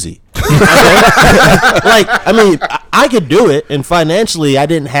being lazy. I could do it, and financially, I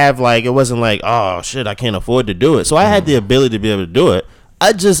didn't have, it wasn't like, oh, shit, I can't afford to do it. So I had the ability to be able to do it.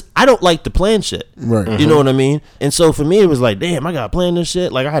 I don't like to plan shit. Right. You know what I mean? And so for me, it was like, damn, I got to plan this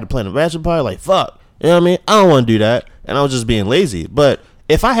shit. Like, I had to plan a bachelor party. Like, fuck. You know what I mean? I don't want to do that. And I was just being lazy. But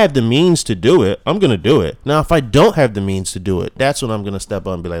if I have the means to do it, I'm going to do it. Now, if I don't have the means to do it, that's when I'm going to step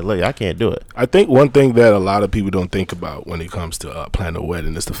up and be like, look, I can't do it. I think one thing that a lot of people don't think about when it comes to planning a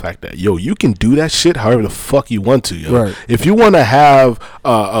wedding is the fact that, you can do that shit however the fuck you want to, yo. Right. If you want to have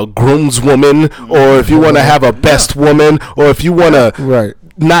a groomswoman, or if you want to have a best woman, or if you want to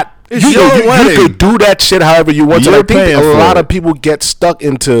not... You could do that shit however you want to. I think a lot of people get stuck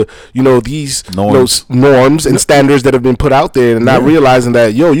into these norms and standards that have been put out there, and not realizing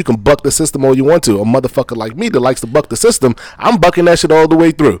that you can buck the system all you want to. A motherfucker like me that likes to buck the system, I'm bucking that shit all the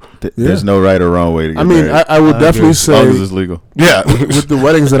way through. There's no right or wrong way to get married. I would definitely say, as long as it's legal. Yeah, with the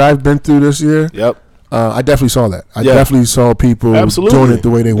weddings that I've been through this year, I definitely saw that. I definitely saw people doing it the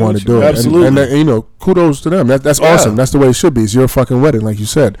way they want to do it. Absolutely. And kudos to them. That's awesome. That's the way it should be. It's your fucking wedding, like you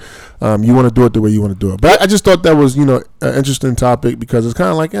said. You want to do it the way you want to do it. But I just thought that was, an interesting topic because it's kind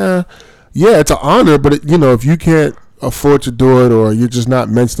of like, it's an honor, but if you can't afford to do it or you're just not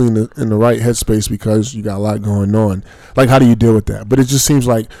mentally in the right headspace because you got a lot going on, like how do you deal with that? But it just seems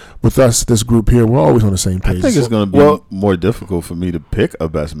like with us, this group here, we're always on the same page. I think it's going to be more difficult for me to pick a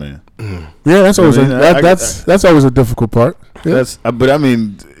best man. Yeah, that's always that's always a difficult part. Yeah. But I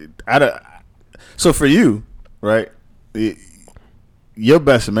mean, so for you, right? Your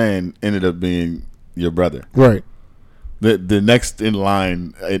best man ended up being your brother, right? The next in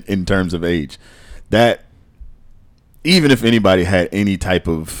line in terms of age, that. Even if anybody had any type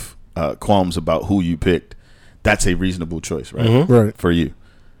of qualms about who you picked, that's a reasonable choice, right? Mm-hmm. Right. For you.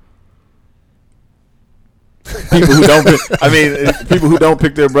 People who don't pick, people who don't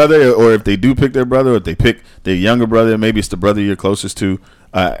pick their brother, or if they do pick their brother, or if they pick their younger brother, maybe it's the brother you're closest to,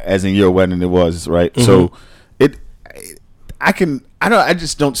 as in your wedding it was, right? Mm-hmm. So I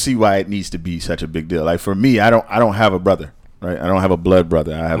just don't see why it needs to be such a big deal. Like for me, I don't have a brother, right? I don't have a blood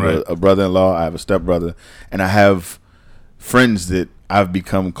brother. I have a brother-in-law, I have a stepbrother, and I have friends that I've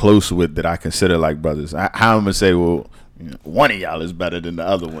become close with that I consider like brothers. How I'm gonna say, well, one of y'all is better than the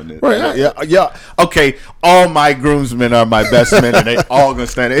other one. Right. Yeah. Okay. All my groomsmen are my best men, and they all gonna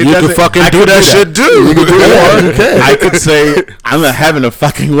stand. You can fucking do that shit, dude. Or I could say I'm having a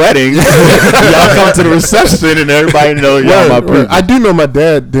fucking wedding. Y'all come to the reception, and everybody know y'all my people. I do know my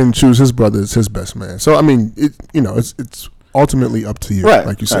dad didn't choose his brother as his best man. So I mean, it's ultimately up to you, right,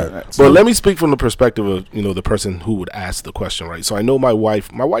 like you said. Right. So let me speak from the perspective of the person who would ask the question, right? So I know my wife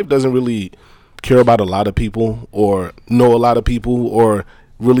doesn't really care about a lot of people or know a lot of people or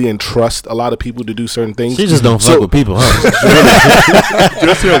really entrust a lot of people to do certain things. She just don't fuck with people, huh?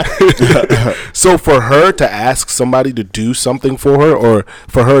 So for her to ask somebody to do something for her, or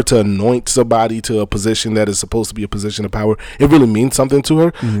for her to anoint somebody to a position that is supposed to be a position of power, it really means something to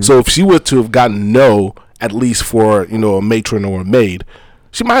her. Mm-hmm. So if she were to have gotten no, at least for a matron or a maid,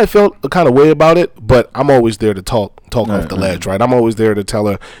 she might have felt a kind of way about it, but I'm always there to talk off the ledge, right? I'm always there to tell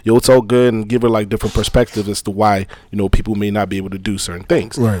her, it's all good, and give her like different perspectives as to why people may not be able to do certain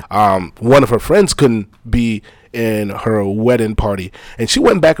things. Right. One of her friends couldn't be in her wedding party, and she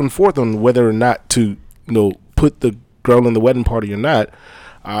went back and forth on whether or not to put the girl in the wedding party or not.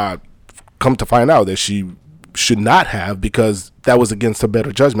 Come to find out that she should not have, because that was against her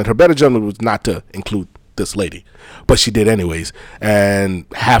better judgment. Her better judgment was not to include this lady, but she did anyways, and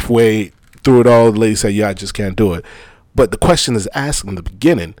halfway through it all, the lady said, I just can't do it. But the question is asked in the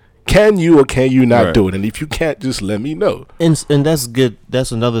beginning, can you or can you not do it? And if you can't, just let me know. And that's good.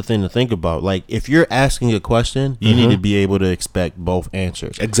 That's another thing to think about. Like, if you're asking a question, you need to be able to expect both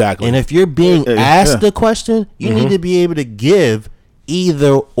answers. Exactly. And if you're being asked a question, you need to be able to give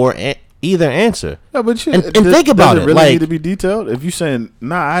either answer. No, but and think about it. Really need to be detailed? If you're saying,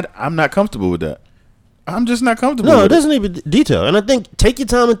 I'm not comfortable with that. I'm just not comfortable with it. No, it doesn't need to be detailed. And I think, take your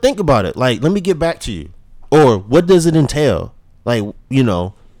time and think about it. Like, let me get back to you. Or, what does it entail? Like,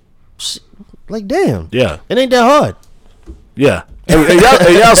 like, damn. Yeah. It ain't that hard. Yeah. And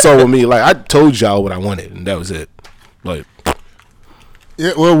y'all saw with me, like, I told y'all what I wanted, and that was it. Like,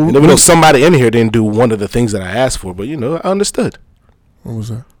 yeah, well, somebody in here didn't do one of the things that I asked for, but, I understood. What was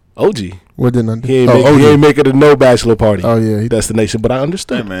that? OG. What didn't I do? He ain't make it a no bachelor party. Oh, yeah. Destination, but I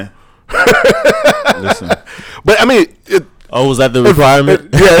understood. Hey, man. Listen. But, I mean... was that the requirement?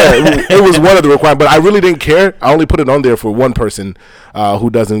 It was one of the requirements, but I really didn't care. I only put it on there for one person who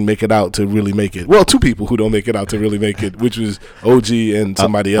doesn't make it out to really make it. Well, two people who don't make it out to really make it, which was OG and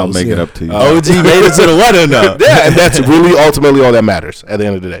somebody else. I'll make it up to you. OG made it to the wedding, though. Yeah, and that's really ultimately all that matters at the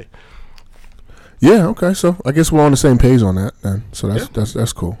end of the day. Yeah, okay. So I guess we're on the same page on that then. So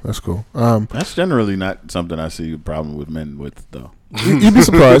that's cool. That's cool. That's generally not something I see a problem with men with, though. You'd be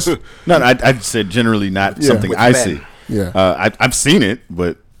surprised. No, I said generally not something I see. Yeah, I've seen it,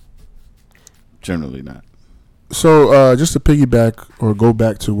 but generally not. So just to piggyback or go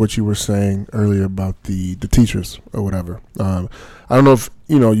back to what you were saying earlier about the teachers or whatever. I don't know if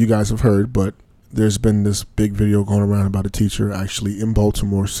you guys have heard, but there's been this big video going around about a teacher actually in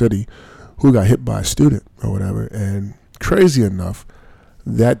Baltimore City who got hit by a student or whatever. And crazy enough,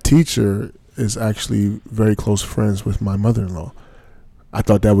 that teacher is actually very close friends with my mother-in-law. I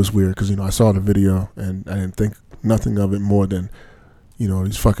thought that was weird because I saw the video and I didn't think nothing of it more than,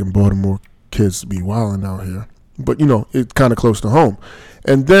 these fucking Baltimore kids be wilding out here. But, it's kind of close to home.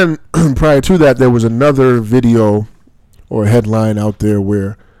 And then prior to that, there was another video or a headline out there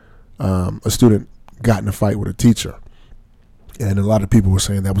where a student got in a fight with a teacher. And a lot of people were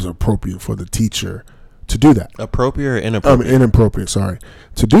saying that was appropriate for the teacher to do that. Appropriate or inappropriate? Inappropriate, sorry.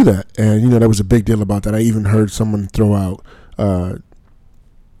 To do that. And, that was a big deal about that. I even heard someone throw out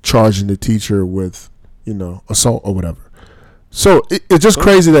charging the teacher with, assault or whatever. So it's just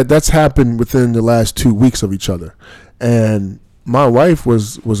crazy that that's happened within the last 2 weeks of each other. And my wife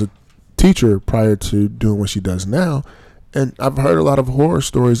was a teacher prior to doing what she does now. And I've heard a lot of horror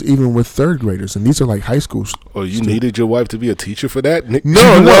stories, even with third graders, and these are like high school. Oh, you needed your wife to be a teacher for that?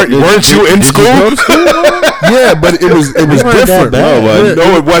 No, weren't you in school? Yeah, but it was different.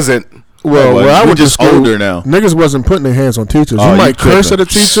 No, it wasn't. Well, I was just older now. Niggas wasn't putting their hands on teachers. You might curse at a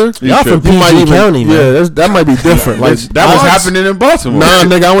teacher. Y'all from PG County, man. Yeah, that might be different. Like that was happening in Baltimore. Nah,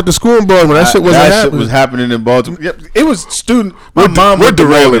 nigga, I went to school in Baltimore. That shit wasn't happening. Shit was happening in Baltimore. Yep, it was student. We're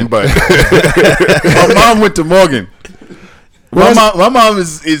derailing, but my mom went to Morgan. My mom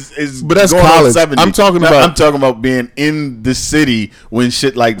is but that's college. I'm talking about being in the city when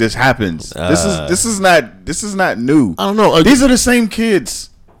shit like this happens. This is not new. I don't know. These are the same kids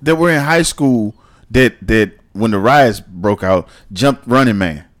that were in high school that when the riots broke out jumped Running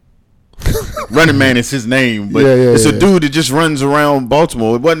Man. Running Man is his name, but it's a dude that just runs around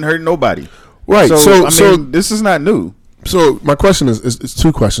Baltimore. It wasn't hurting nobody. Right. So this is not new. So my question is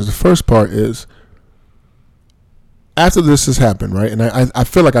two questions. The first part is, after this has happened, right? And I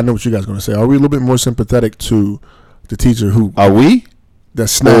feel like I know what you guys are going to say. Are we a little bit more sympathetic to the teacher who... Are we? That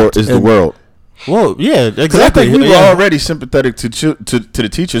snapped. Or is the world? Well, yeah, exactly. Because I think we were already sympathetic to the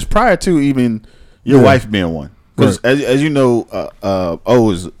teachers prior to even your wife being one. Because as you know,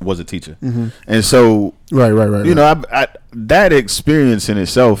 O was a teacher. Mm-hmm. And so... Right. I that experience in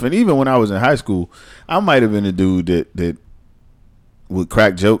itself, and even when I was in high school, I might have been a dude that would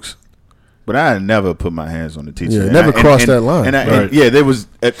crack jokes. But I never put my hands on the teacher. Yeah, never crossed that line. And there was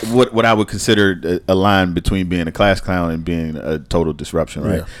what I would consider a line between being a class clown and being a total disruption,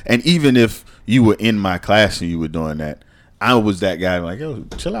 right? Yeah. And even if you were in my class and you were doing that, I was that guy like, yo,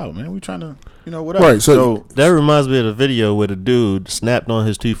 chill out, man. We trying to, whatever. Right. So that reminds me of the video where the dude snapped on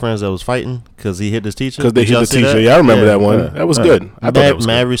his two friends that was fighting because he hit his teacher. Because they hit the teacher. Yeah, I remember that one. Yeah. That was good. I thought that was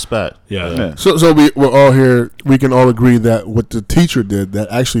mad good. Respect. Yeah. So we're all here. We can all agree that what the teacher did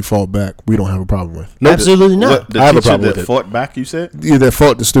that actually fought back, we don't have a problem with. No, absolutely not. I have a problem with it. Fought back, you said? Yeah, that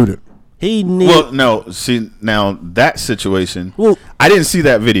fought the student. No. See, now that situation. Well, I didn't see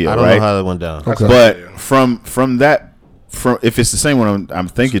that video. I don't know how that went down. Okay. But from that. If it's the same one, I'm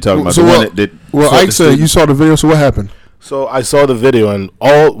thinking you're talking about. So the one that Ike said you saw the video. So what happened? So I saw the video, and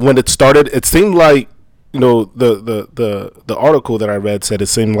when it started, it seemed like the article that I read said it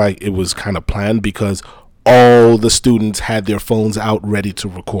seemed like it was kind of planned because all the students had their phones out ready to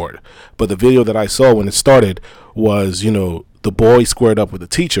record. But the video that I saw when it started was the boy squared up with the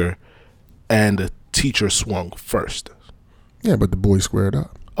teacher, and the teacher swung first. Yeah, but the boy squared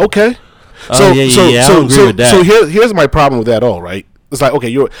up. Okay. So here's my problem with that all, right? It's like,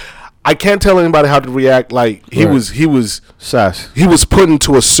 okay, I can't tell anybody how to react. Like he was sash. He was put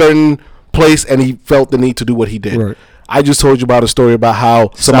into a certain place and he felt the need to do what he did. Right. I just told you about a story about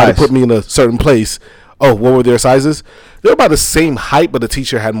how somebody put me in a certain place. Oh, what were their sizes? They're about the same height, but the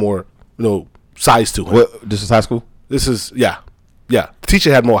teacher had more, size to him. What? This is high school? This is yeah. The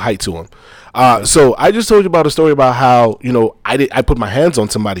teacher had more height to him. So I just told you about a story about how I put my hands on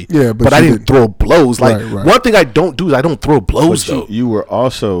somebody, but I didn't throw blows. Like one thing I don't do is I don't throw blows. Though you were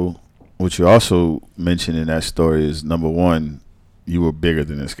also what you also mentioned in that story is number one, you were bigger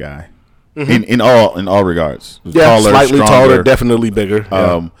than this guy in all regards. Taller, slightly stronger, taller, definitely bigger.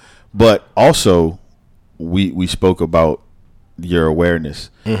 But also we spoke about your awareness,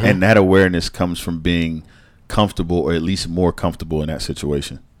 and that awareness comes from being comfortable or at least more comfortable in that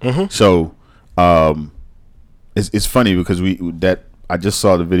situation. So. It's funny because I just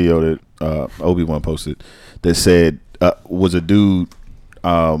saw the video that Obi-Wan posted that said was a dude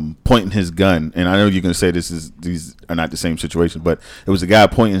pointing his gun, and I know you're gonna say these are not the same situation, but it was a guy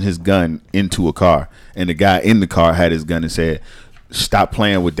pointing his gun into a car, and the guy in the car had his gun and said, "Stop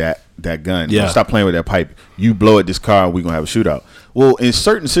playing with that gun. Stop playing with that pipe. You blow at this car, and we're gonna have a shootout." Well, in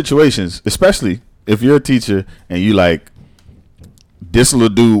certain situations, especially if you're a teacher and you like, this little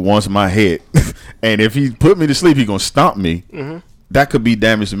dude wants my head, and if he put me to sleep, he gonna stomp me. That could be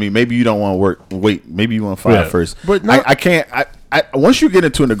damage to me. Maybe you don't want to wait. Maybe you want to fight first. But I can't. I once you get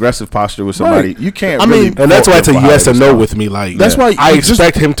into an aggressive posture with somebody, you can't. And that's why it's a yes or no with me. Like that's why I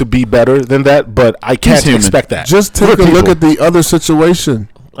expect him to be better than that, but I can't expect that. Just take a look at the other situation.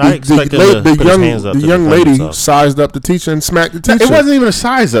 The young lady sized up the teacher and smacked the teacher. It wasn't even a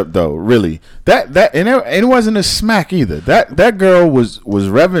size up though, really. It wasn't a smack either. That girl was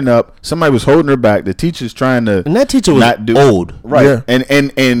revving up. Somebody was holding her back. The teacher's trying to, and that teacher was old, right? Yeah.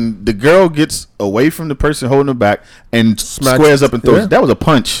 And the girl gets away from the person holding her back and squares up and throws. That was a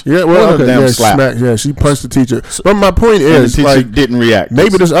punch. Yeah, well, okay, slap. She punched the teacher. But my point is, the teacher didn't react.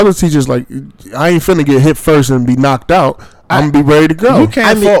 Maybe there's other teachers like, I ain't finna get hit first and be knocked out. I'm gonna be ready to go. You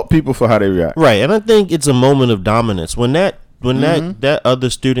can't fault people for how they react, right? And I think it's a moment of dominance when that other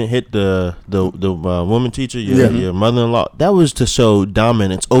student hit the woman teacher, your mother-in-law. That was to show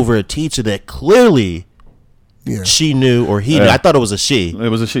dominance over a teacher that clearly she knew or he knew. I thought it was a she. It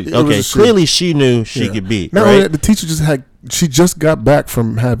was a she. Okay, clearly she knew she could beat. Not only that, the teacher she just got back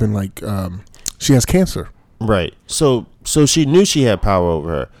from having she has cancer. Right. So she knew she had power over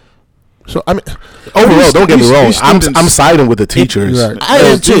her. So I mean, overall, don't get me wrong. I'm siding with the teachers. I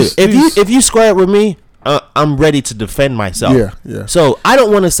am too. If you square it with me, I'm ready to defend myself. Yeah. So I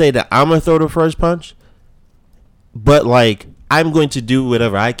don't want to say that I'm gonna throw the first punch, but I'm going to do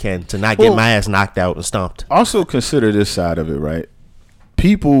whatever I can to not get my ass knocked out and stomped. Also consider this side of it, right?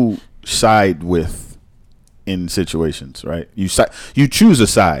 People side with in situations, right? You choose a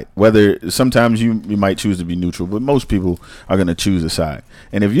side. Whether sometimes you might choose to be neutral, but most people are going to choose a side.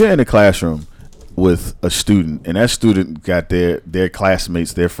 And if you're in a classroom with a student and that student got their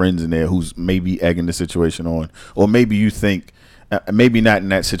classmates, their friends in there who's maybe egging the situation on, or maybe you think maybe not in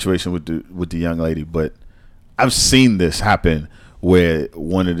that situation with the young lady, but I've seen this happen where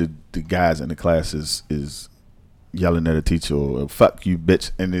one of the guys in the class is yelling at a teacher or fuck you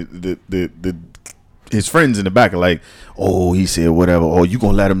bitch, and the his friends in the back are like, oh, he said whatever, or you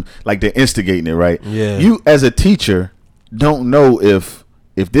gonna let him, like they're instigating it, right? Yeah. You as a teacher don't know if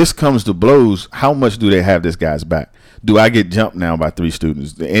this comes to blows, how much do they have this guy's back? Do I get jumped now by 3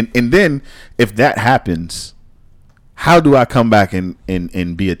 students? And then if that happens, how do I come back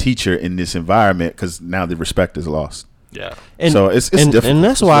and be a teacher in this environment? Because now the respect is lost. Yeah. So it's difficult. And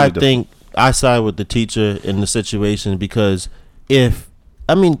that's why I think I side with the teacher in the situation, because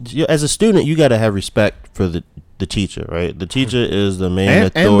as a student, you got to have respect for the teacher, right? The teacher is the main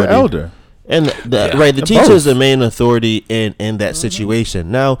authority. And the elder. And the teacher is the main authority in that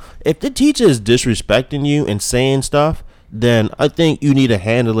situation. Now, if the teacher is disrespecting you and saying stuff, then I think you need to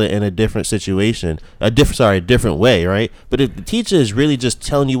handle it in a different situation, a different way, right? But if the teacher is really just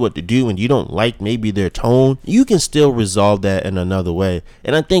telling you what to do and you don't like maybe their tone, you can still resolve that in another way.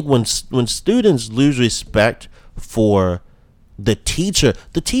 And I think when students lose respect for the teacher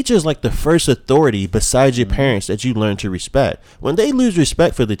is like the first authority besides your parents that you learn to respect. When they lose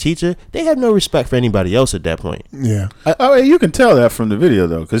respect for the teacher, they have no respect for anybody else at that point. Yeah. You can tell that from the video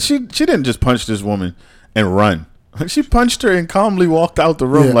though, because she didn't just punch this woman and run. She punched her and calmly walked out the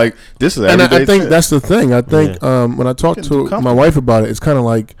room like this is everyday. And I think that's the thing. I think when I talked to my wife about it, it's kind of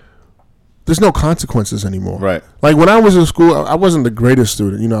like there's no consequences anymore. Right. Like when I was in school, I wasn't the greatest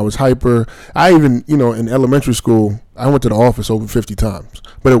student. I was hyper. I even, in elementary school, I went to the office over 50 times.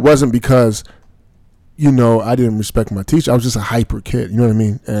 But it wasn't because, I didn't respect my teacher. I was just a hyper kid. You know what I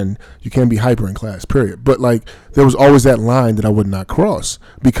mean? And you can't be hyper in class, period. But there was always that line that I would not cross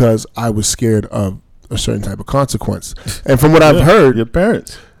because I was scared of a certain type of consequence. And from what I've heard, your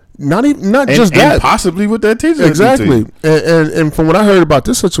parents. Not just that, and possibly with that teacher. Exactly, and from what I heard about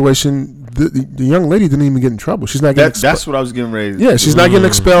this situation, the young lady didn't even get in trouble. She's not getting expelled. That's what I was getting ready. Yeah, she's not getting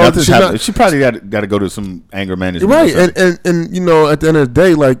expelled. She probably got to go to some anger management. Right, and at the end of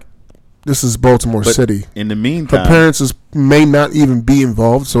the day, this is Baltimore City. In the meantime, her parents may not even be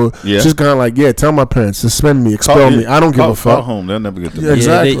involved, so she's kind of tell my parents, suspend me, expel me. I don't give a fuck. Call home, they'll never get to me.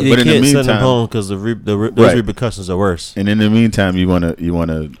 Exactly. They can't send them home because those repercussions are worse. And in the meantime, you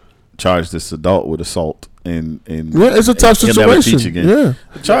wanna charge this adult with assault and it's a tough situation. Yeah,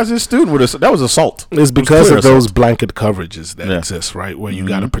 charge this student with that was assault. It's because of those blanket coverages that exist, right? Where you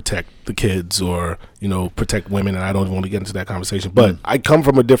got to protect the kids or protect women, and I don't want to get into that conversation. But I come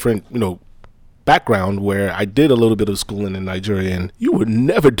from a different background where I did a little bit of schooling in Nigeria, and you would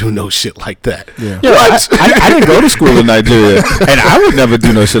never do no shit like that. Yeah, I didn't go to school in Nigeria, and I would never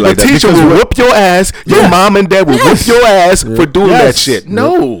do no shit like that. The teacher will whoop your ass. Your mom and dad will whoop your ass for doing that shit.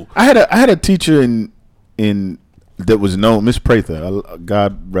 No, I had a teacher in that was known, Miss Prather.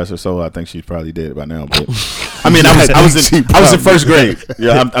 God rest her soul. I think she's probably dead by now. But I mean, I was in first grade.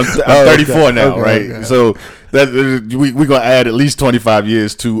 Yeah, I'm 34 now, right? Okay. So that we gonna add at least 25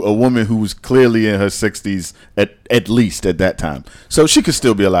 years to a woman who was clearly in her 60s at least at that time. So she could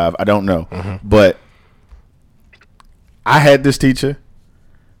still be alive. I don't know, but I had this teacher.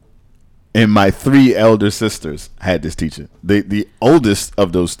 and my 3 elder sisters had this teacher. The oldest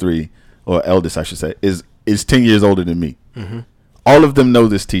of those 3, or eldest I should say, is 10 years older than me. Mm-hmm. All of them know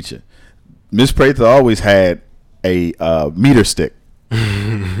this teacher. Miss Prather always had a meter stick.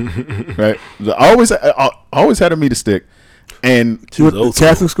 Right? Always had a meter stick. And she was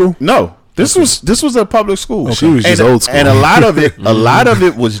Catholic school? No. This was a public school. Okay. She was just old school. And a lot of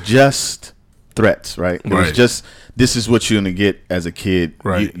it was just threats, right? It was just, this is what you're gonna get as a kid.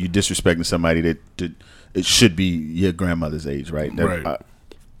 Right. You disrespecting somebody that it should be your grandmother's age, right? That,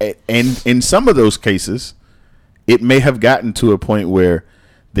 and in some of those cases, it may have gotten to a point where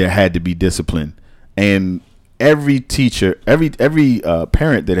there had to be discipline, and every teacher, every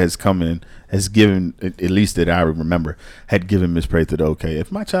parent that has come in has given, at least that I remember, had given Miss Prather the okay.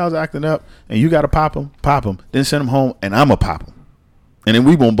 If my child's acting up and you got to pop him, then send him home, and I'm going to pop him. And then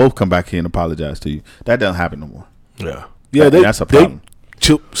we won't both come back here and apologize to you. That doesn't happen no more. Yeah. That's a problem.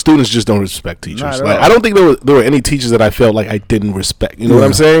 Students just don't respect teachers. Like, I don't think there were any teachers that I felt like I didn't respect. You know what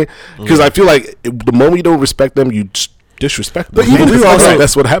I'm saying? Because I feel like the moment you don't respect them, you disrespect them. But even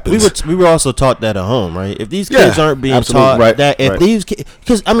that's what happens. We were also taught that at home, right? If these kids aren't being taught that, if these kids,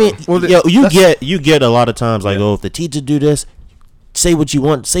 because I mean, you get a lot of times like, if the teacher do this, say what you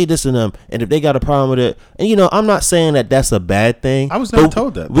want, say this to them, and if they got a problem with it, and I'm not saying that that's a bad thing. I was never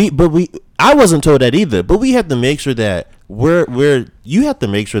told that. I wasn't told that either. But we have to make sure that you have to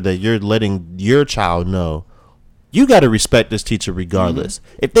make sure that you're letting your child know. You got to respect this teacher regardless.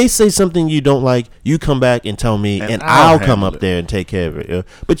 Mm-hmm. If they say something you don't like, you come back and tell me, and I'll come up there and take care of it.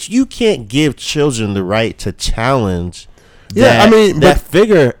 But you can't give children the right to challenge that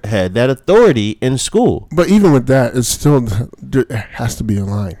figurehead, that authority in school. But even with that, it has to be a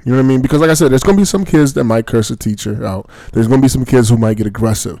line. You know what I mean? Because like I said, there's going to be some kids that might curse a teacher out. There's going to be some kids who might get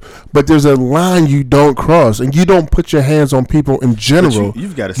aggressive. But there's a line you don't cross, and you don't put your hands on people in general.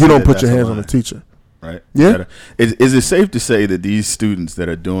 You've got to. You don't put your hands on the teacher. Right. Yeah. Is it safe to say that these students that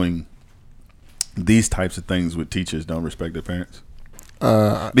are doing these types of things with teachers don't respect their parents?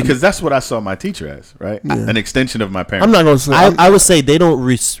 Because that's what I saw my teacher as, right? Yeah. An extension of my parents. I'm not going to say. I would say they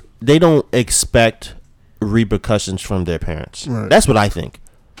don't expect repercussions from their parents. Right. That's what I think.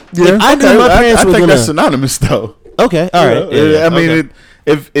 Yeah. I think that's synonymous, though. Okay. All right. Yeah. I mean,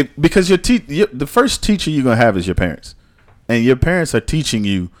 because the first teacher you're gonna have is your parents, and your parents are teaching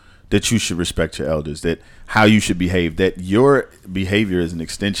you that you should respect your elders, that how you should behave, that your behavior is an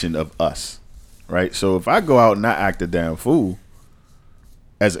extension of us, right? So if I go out and I act a damn fool,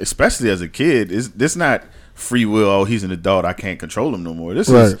 especially as a kid, this not free will. Oh, he's an adult, I can't control him no more. This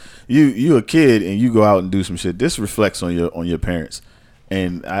is you a kid and you go out and do some shit. This reflects on your parents,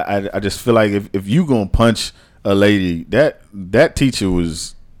 and I just feel like if you gonna punch a lady, that teacher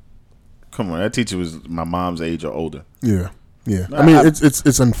was, that teacher was my mom's age or older. Yeah. Yeah, I mean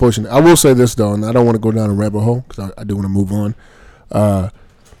it's unfortunate. I will say this though, and I don't want to go down a rabbit hole because I do want to move on.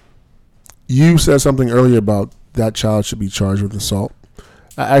 You said something earlier about that child should be charged with assault.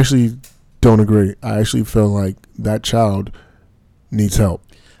 I actually don't agree. I actually feel like that child needs help.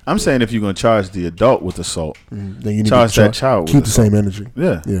 I'm saying if you're going to charge the adult with assault, then you need charge that child. Keep the same energy.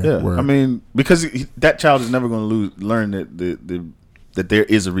 Yeah. I mean, because that child is never going to learn that there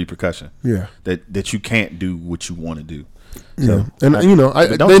is a repercussion. Yeah, that you can't do what you want to do. So, and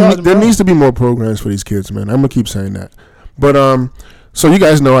there needs to be more programs for these kids, man. I'm gonna keep saying that. But so you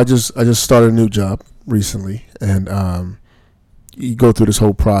guys know I just started a new job recently, and you go through this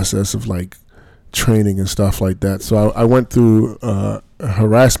whole process of like training and stuff like that. So I went through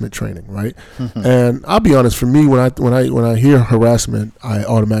harassment training, right? Mm-hmm. And I'll be honest, for me, when I hear harassment, I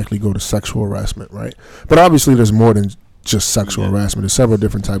automatically go to sexual harassment, right? But obviously, there's more than just sexual harassment. There's several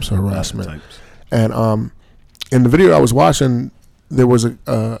different types of harassment, and in the video I was watching, there was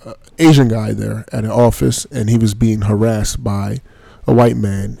a Asian guy there at an office, and he was being harassed by a white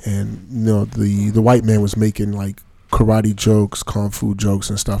man, and the white man was making like karate jokes, kung fu jokes,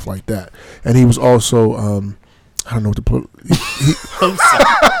 and stuff like that. And he was also I don't know what to put.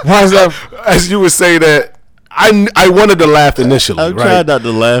 Why is that? As you would say that. I wanted to laugh initially. I'm trying not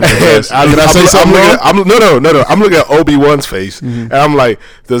to laugh. I'm looking at Obi-Wan's face, and I'm like,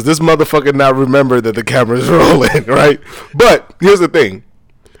 does this motherfucker not remember that the camera's rolling, right? But here's the thing.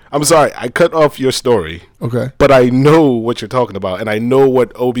 I'm sorry, I cut off your story. Okay. But I know what you're talking about, and I know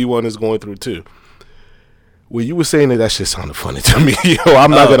what Obi-Wan is going through, too. Well, you were saying that shit sounded funny to me. Yo,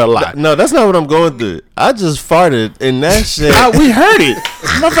 I'm not going to lie. No, that's not what I'm going through. I just farted, and that shit. We heard it.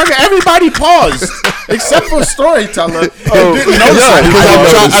 Motherfucker, everybody paused. Except for storyteller. I'm trying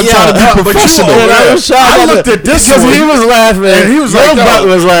to be professional. I looked at this because he was laughing. And he was like,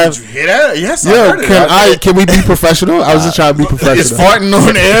 was laughing. Did you hear that? Yes, I heard it. Can we be professional? I was just trying to be professional. Is farting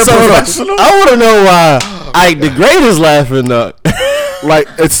on air professional? I want to know why Ike the Great is laughing though. Like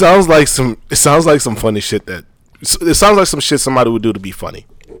it sounds like some funny shit it sounds like some shit somebody would do to be funny,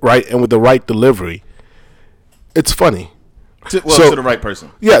 right? And with the right delivery, it's funny. To the right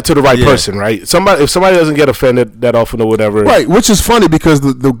person. Yeah, to the right person, right? If somebody doesn't get offended that often or whatever, right? Which is funny because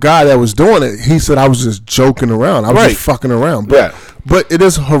the guy that was doing it, he said I was just joking around, I was just fucking around, but it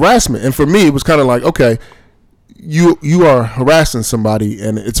is harassment, and for me, it was kind of like, okay, you are harassing somebody,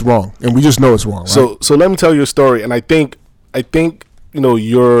 and it's wrong, and we just know it's wrong. Right? So let me tell you a story, and I think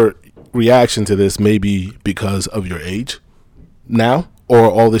your reaction to this may be because of your age now or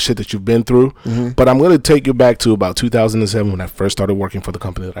all the shit that you've been through. Mm-hmm. But I'm going to take you back to about 2007 when I first started working for the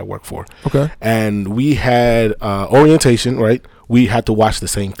company that I work for. Okay. And we had orientation, right? We had to watch the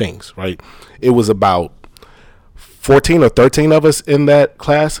same things, right? It was about 14 or 13 of us in that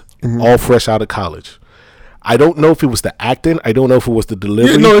class, all fresh out of college. I don't know if it was the acting. I don't know if it was the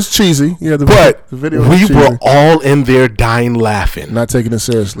delivery. Yeah, no, it's cheesy. Yeah, the video. We were all in there dying laughing, not taking it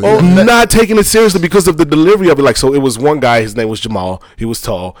seriously. Not taking it seriously because of the delivery of it. Like, so it was one guy. His name was Jamal. He was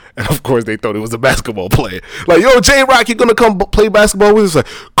tall, and of course they thought he was a basketball player. Like, yo, J-Rock, you gonna come play basketball with us? Like,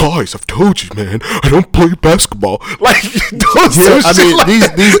 guys, I've told you, man, I don't play basketball. Like,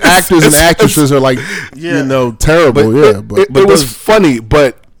 these actors and actresses are like, terrible. But it was funny.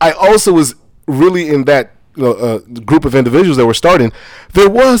 But I also was really in that group of individuals that were starting. There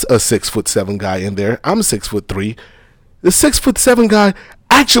was a 6'7" guy in there. I'm 6'3". The 6'7" guy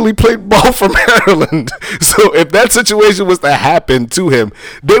actually played ball for Maryland. So if that situation was to happen to him,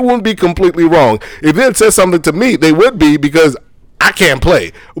 they wouldn't be completely wrong. If it said something to me, they would be, because I can't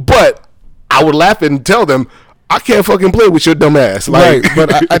play. But I would laugh and tell them, I can't fucking play with your dumb ass. Like, right,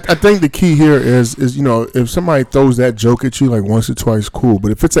 but I think the key here is if somebody throws that joke at you like once or twice, cool.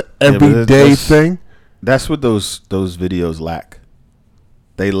 But if it's an everyday thing. That's what those videos lack.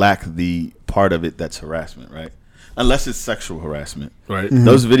 They lack the part of it that's harassment, right? Unless it's sexual harassment. Right. Mm-hmm.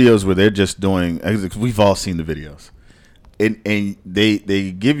 Those videos where they're just doing, we've all seen the videos. And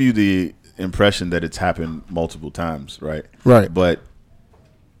they give you the impression that it's happened multiple times, right? Right. But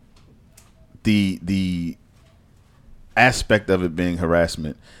the aspect of it being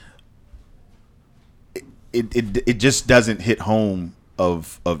harassment, it just doesn't hit home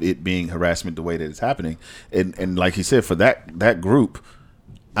of it being harassment the way that it's happening. And like he said, for that group,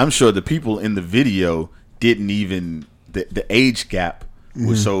 I'm sure the people in the video didn't even, the age gap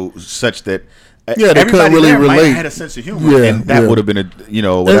was such that they couldn't really relate. Had a sense of humor, and that would have been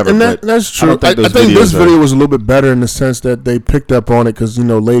whatever. And that's true. I think this video was a little bit better in the sense that they picked up on it because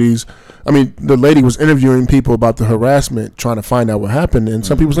ladies. I mean, the lady was interviewing people about the harassment, trying to find out what happened, and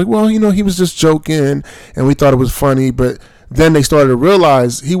some people was like, "Well, he was just joking, and we thought it was funny," but then they started to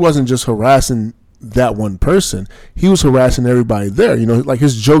realize he wasn't just harassing that one person. He was harassing everybody there. Like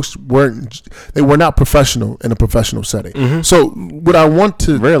his jokes were not professional in a professional setting. Mm-hmm. So what I want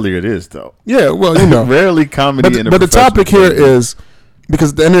to... Rarely it is, though. Yeah, well, Rarely comedy in a professional setting. But the topic here is,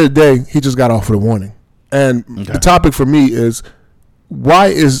 because at the end of the day, he just got off with a warning. And the topic for me is, why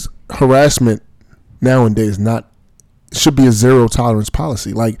is harassment nowadays should be a zero tolerance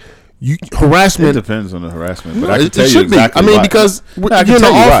policy? Like, harassment. It depends on the harassment, but I can tell you exactly why. Because you're in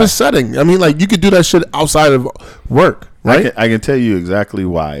an office setting. I mean, like, you could do that shit outside of work, right? I can tell you exactly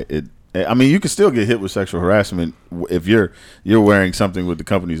why. You can still get hit with sexual harassment if you're wearing something with the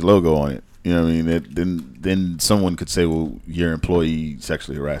company's logo on it. You know what I mean? Then someone could say, well, your employee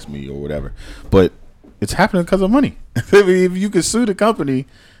sexually harassed me or whatever. But it's happening because of money. If you could sue the company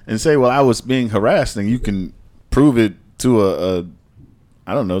and say, well, I was being harassed, and you can prove it to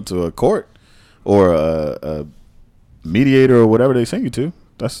to a court or a mediator or whatever they send you to.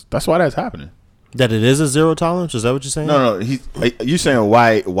 That's why that's happening. That it is a zero tolerance? Is that what you're saying? No. You saying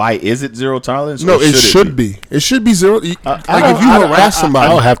why is it zero tolerance? No, it should be. It should be zero. If you harass somebody,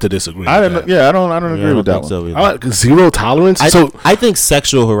 I'll have to disagree. I don't agree with that one. Zero tolerance. I think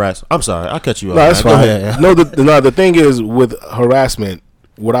sexual harassment. I'm sorry, I'll cut you off. No, that's fine. No, the thing is with harassment,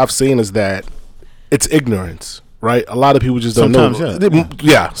 what I've seen is that it's ignorance. Right, a lot of people just don't know.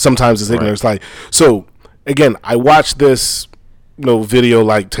 Yeah, sometimes it's ignorance. Right. Like, so again, I watched this, video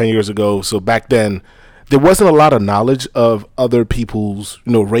like 10 years ago. So back then, there wasn't a lot of knowledge of other people's,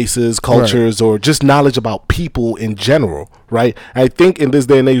 races, cultures, or just knowledge about people in general. Right. I think in this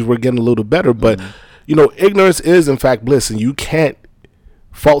day and age, we're getting a little better, but ignorance is in fact bliss, and you can't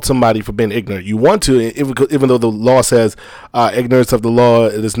fault somebody for being ignorant. You want to, even though the law says ignorance of the law,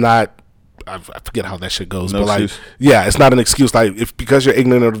 it is not I forget how that shit goes, but like, yeah, it's not an excuse. Like, if because you're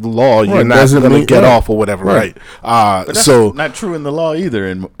ignorant of the law, you're not going to get off or whatever, right? But that's not true in the law either.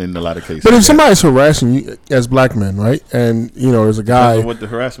 In a lot of cases, but if somebody's harassing you as black men, right, and there's a guy what the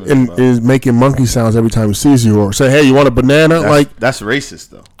harassment is making monkey sounds every time he sees you, or say, "Hey, you want a banana?" That's racist,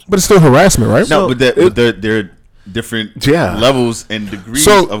 though. But it's still harassment, right? No, but they're different levels and degrees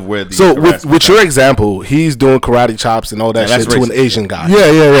of where the with your example, he's doing karate chops and all that shit to an Asian guy.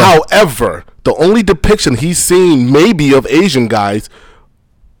 Yeah. However, the only depiction he's seen maybe of Asian guys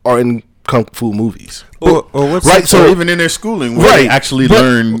are in kung fu movies, or what's right? So even in their schooling, where they actually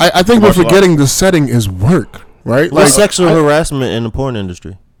learn. I think we're forgetting the setting is work, right? What's sexual harassment in the porn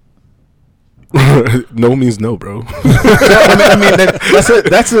industry? No means no, bro.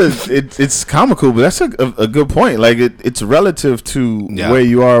 It's comical, but that's a good point. Like it's relative to where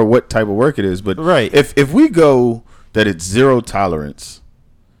you are, what type of work it is. But if we go that it's zero tolerance,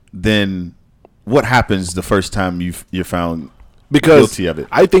 then what happens the first time you're found guilty of it?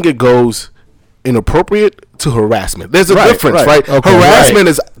 I think it goes inappropriate to harassment. There's a difference, right? Okay, harassment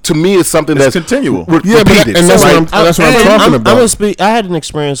is, to me, is something that's continual. Repeated. And that's what I'm talking about. I'm gonna speak. I had an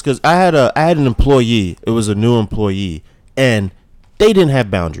experience because I had an employee. It was a new employee, and they didn't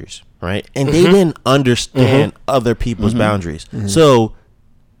have boundaries, right? And they didn't understand other people's boundaries. So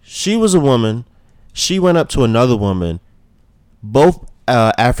she was a woman. She went up to another woman, both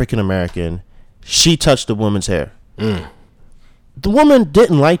African American. She touched the woman's hair. The woman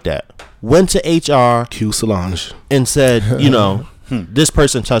didn't like that. Went to H.E.R. Q Solange and said, this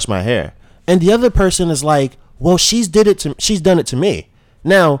person touched my hair. And the other person is like, well, she's done it to me.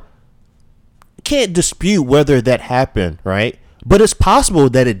 Now, can't dispute whether that happened, right? But it's possible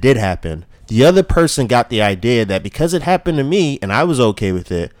that it did happen. The other person got the idea that because it happened to me and I was okay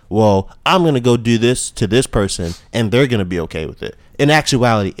with it, well, I'm going to go do this to this person and they're going to be okay with it. In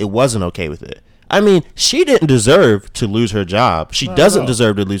actuality, it wasn't okay with it. I mean, she didn't deserve to lose her job. She doesn't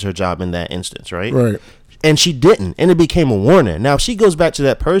deserve to lose her job in that instance, right? Right. And she didn't, and it became a warning. Now, if she goes back to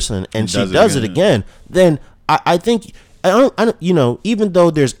that person and she does it again, then I think I don't, even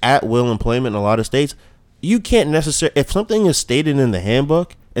though there's at-will employment in a lot of states, you can't necessarily, if something is stated in the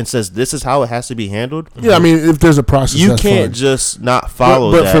handbook and says this is how it has to be handled. Yeah, I mean, if there's a process, you can't just not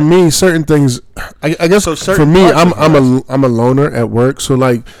follow but that. For me, certain things, I guess for me, I'm a loner at work, so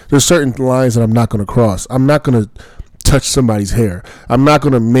like there's certain lines that I'm not going to cross. I'm not going to touch somebody's hair. I'm not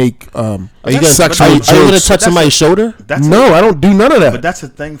going to make sexual jokes. Are you going to touch somebody's shoulder? No, I don't do none of that. But that's a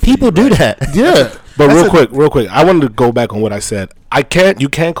thing. People do that. Yeah. But real quick, I wanted to go back on what I said. You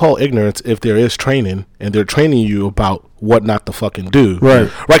can't call ignorance if there is training and they're training you about what not to fucking do. Right.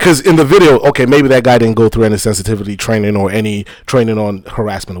 Because in the video, okay, maybe that guy didn't go through any sensitivity training or any training on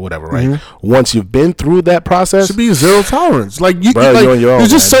harassment or whatever, right? Once you've been through that process, should be zero tolerance. Like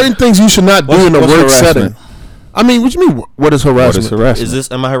there's just certain things you should not do in a work setting. I mean, what do you mean? What is harassment? Is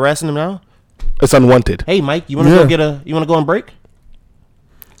this? Am I harassing him now? It's unwanted. Hey, Mike, you want to You want to go on break?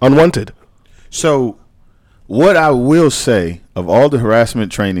 Unwanted. So, what I will say of all the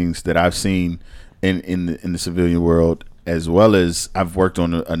harassment trainings that I've seen in the civilian world, as well as I've worked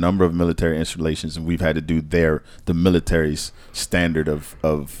on a number of military installations, and we've had to do the military's standard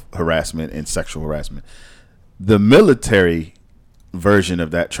of harassment and sexual harassment. The military version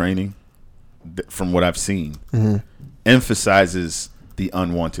of that training, from what I've seen, emphasizes the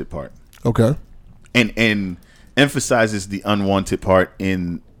unwanted part. Okay. And emphasizes the unwanted part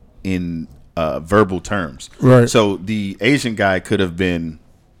in verbal terms. Right. So the Asian guy could have been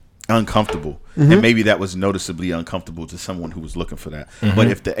uncomfortable, and maybe that was noticeably uncomfortable to someone who was looking for that. But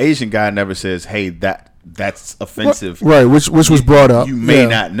if the Asian guy never says, "Hey, that's offensive," right? Which was brought up, you may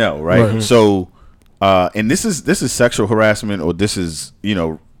not know, right? So, and this is sexual harassment, or this is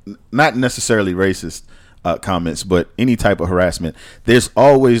not necessarily racist comments, but any type of harassment. There's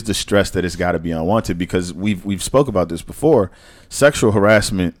always the stress that it's got to be unwanted, because we've spoke about this before. Sexual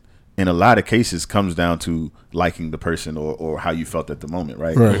harassment in a lot of cases comes down to liking the person or how you felt at the moment,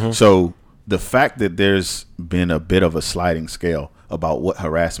 right? So the fact that there's been a bit of a sliding scale about what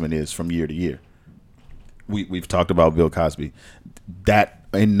harassment is from year to year. We've talked about Bill Cosby. That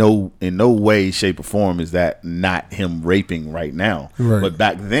in no way, shape, or form is that not him raping right now. Right. But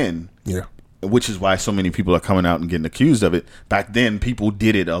back then, which is why so many people are coming out and getting accused of it. Back then, people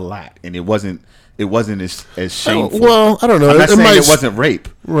did it a lot, and it wasn't as shameful. Well, I don't know. I'm not saying it wasn't rape.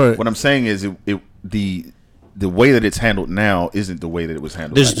 Right. What I'm saying is the way that it's handled now isn't the way that it was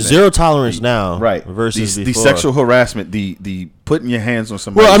handled. There's zero tolerance now, right? Versus the sexual harassment, the putting your hands on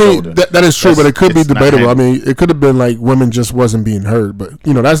somebody's shoulder. That is true, but it could be debatable. I mean, it could have been like women just wasn't being heard, but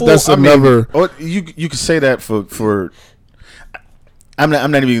that's another. Or you could say that for.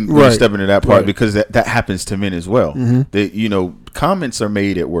 I'm not even going to step into that part because that happens to men as well. That comments are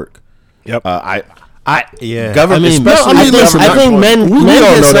made at work. Yep. Government. I think men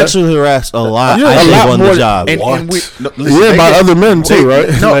get sexually harassed a lot. I think on the job. By other men too, right?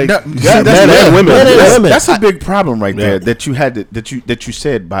 Men and women. That's a big problem right there. That you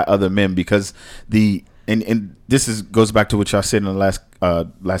said by other men because and this goes back to what y'all said in the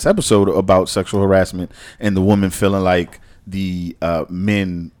last episode about sexual harassment and the woman feeling like the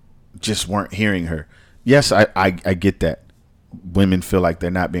men just weren't hearing her. Yes, I get that. Women feel like they're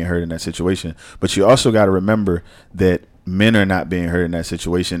not being heard in that situation, but you also got to remember that men are not being heard in that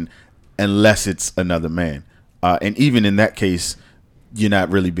situation unless it's another man, and even in that case, you're not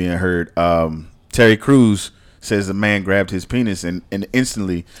really being heard. Terry Crews says the man grabbed his penis and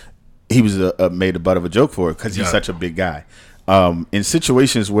instantly he was made a butt of a joke for it because he's such a big guy. In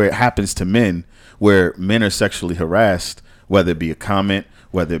situations where it happens to men, where men are sexually harassed, whether it be a comment,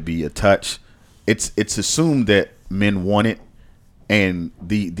 whether it be a touch, it's assumed that men want it. And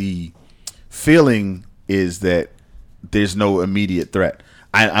the feeling is that there's no immediate threat.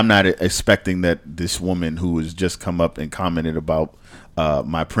 I'm not expecting that this woman who has just come up and commented about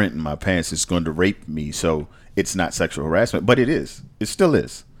my print in my pants is going to rape me. So it's not sexual harassment, but it is. It still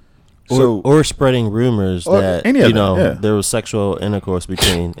is. Or spreading rumors that there was sexual intercourse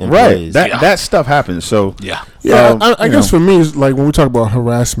between employees. That stuff happens. So I guess for me, it's like when we talk about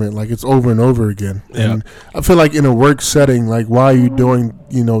harassment, like it's over and over again. And I feel like in a work setting, like why are you doing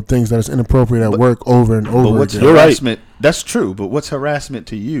things that is inappropriate at work over and over? But what's again? harassment? That's true. But what's harassment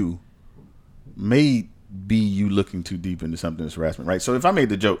to you may be you looking too deep into something that's harassment, right? So if I made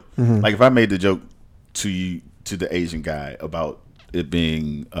the joke, like if I made the joke to the Asian guy about it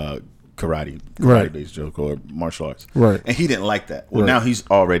being karate based joke or martial arts, right? And he didn't like that. Well, now he's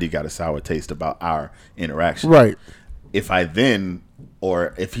already got a sour taste about our interaction, right? If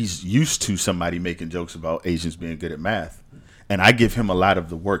he's used to somebody making jokes about Asians being good at math, and I give him a lot of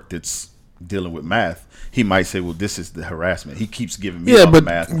the work that's dealing with math, he might say, "Well, this is the harassment." He keeps giving me all the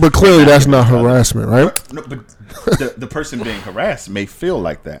math, but clearly that's not harassment, right? But the person being harassed may feel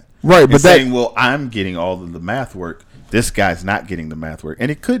like that, right? But saying, "Well, I'm getting all of the math work. This guy's not getting the math work,"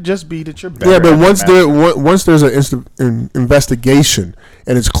 and it could just be that you're better. Yeah, but once there's an investigation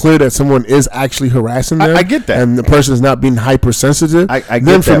and it's clear that someone is actually harassing them, I get that, and the person is not being hypersensitive. I get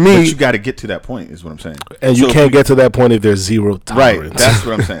then for that, me, but you got to get to that point, is what I'm saying. And you can't get to that point if there's zero tolerance. Right, that's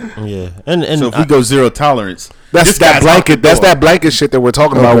what I'm saying. and so if we go zero tolerance, that's that blanket. That's that blanket shit that we're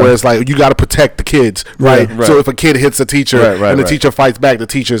talking about, where it's like you got to protect the kids, right? So if a kid hits a teacher and the teacher fights back, the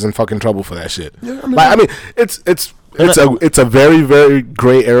teacher's in fucking trouble for that shit. Yeah, I mean, it's a very, very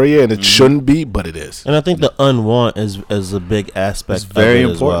gray area, and it shouldn't be, but it is. And I think the unwant is a big aspect. It's very of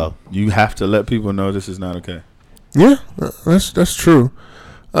it important. As well. You have to let people know this is not okay. Yeah, that's true.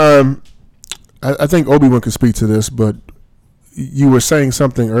 I think Obi-Wan could speak to this, but you were saying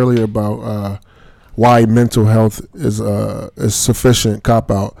something earlier about why mental health is sufficient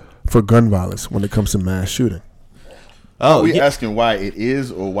cop-out for gun violence when it comes to mass shooting. Are we asking why it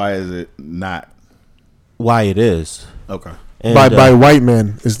is, or why is it not? Why it is. Okay. And, by white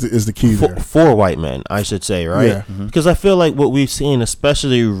men is the key there. For white men, I should say, right? Yeah. Because I feel like what we've seen,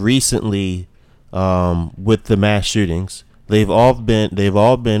 especially recently, with the mass shootings, they've all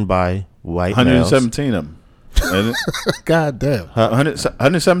been by white 117 males. of them. God damn.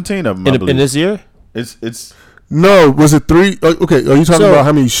 117 of them. In this year? It's no. Was it 3? Okay. Are you talking about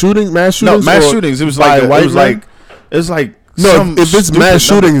how many mass shootings? No, mass shootings. It was like no. If it's mass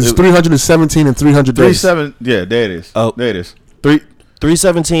shootings, it's 317 in 300 days. Yeah, there it is. Oh, there it is.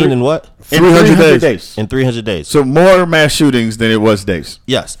 317 in what? 300 days. In 300 days. So more mass shootings than it was days.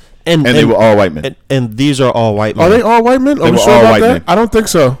 Yes. And they were all white men. And these are all white men. Are they all white men? Are we sure about that? Men. I don't think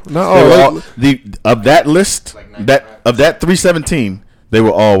so. Not all. Of that list, of that 317, they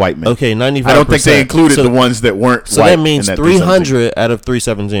were all white men. Okay, 95%. I don't think they included the ones that weren't white. So that means 300 out of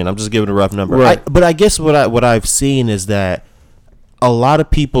 317. I'm just giving a rough number. Right. But I guess what I've seen is that a lot of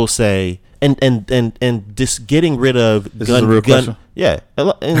people say and just getting rid of this is a real question? Yeah.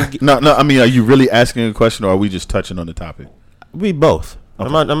 No. I mean, are you really asking a question, or are we just touching on the topic? We both. Okay.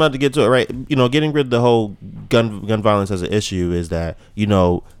 I'm about to get to it, right? Getting rid of the whole gun violence as an issue is that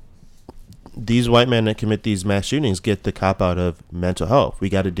these white men that commit these mass shootings get the cop out of mental health. We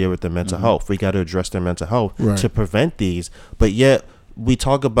got to deal with their mental health. We got to address their mental health to prevent these. But yet we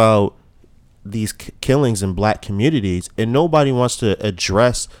talk about these killings in black communities, and nobody wants to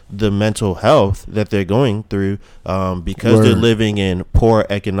address the mental health that they're going through because they're living in poor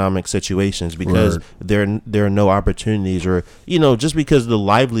economic situations, because there are no opportunities, or just because of the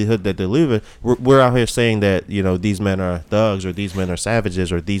livelihood that they live in. We're out here saying that these men are thugs, or these men are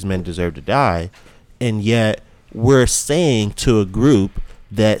savages, or these men deserve to die, and yet we're saying to a group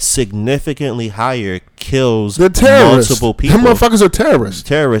that significantly higher kills multiple people. Them motherfuckers are terrorists.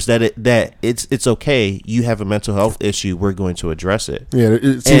 That it's okay. You have a mental health issue. We're going to address it. Yeah,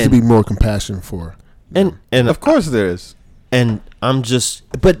 it seems to be more compassion for. And of course there is. And I'm just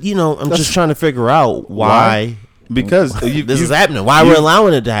trying to figure out why. Because this is happening. Why we're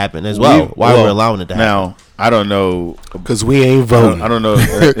allowing it to happen as well. Why we're allowing it to happen. Now, I don't know. Because we ain't voting. I don't know.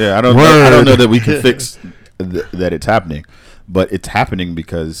 I don't know that we can fix that it's happening. But it's happening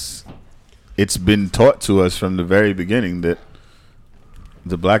because it's been taught to us from the very beginning that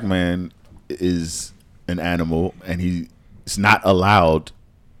the black man is an animal, and he's not allowed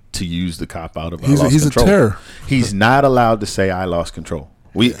to use the cop out of he's control. A terror. He's not allowed to say I lost control.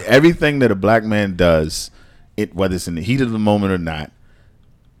 Everything that a black man does, whether it's in the heat of the moment or not,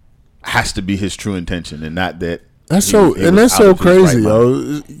 has to be his true intention, and not that. That's so crazy,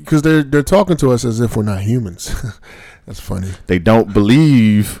 yo. Because they're talking to us as if we're not humans. That's funny. They don't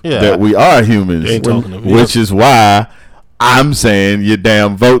believe that we are humans, which is why I'm saying your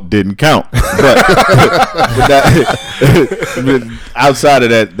damn vote didn't count. But outside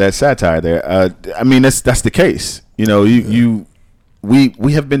of that satire there, I mean that's the case. We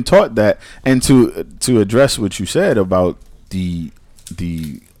have been taught that, and to address what you said about the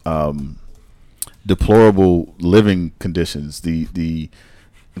deplorable living conditions, the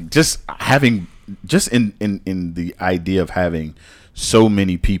just having. Just in the idea of having so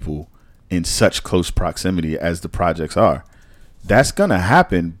many people in such close proximity as the projects are, that's going to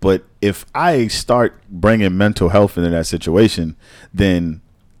happen. But if I start bringing mental health into that situation, then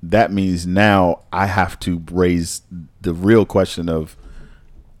that means now I have to raise the real question of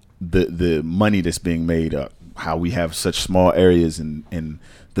the money that's being made up, how we have such small areas, and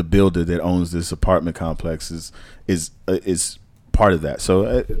the builder that owns this apartment complex is part of that.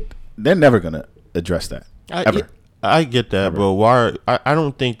 So they're never going to address that ever. I get that, ever. But why? I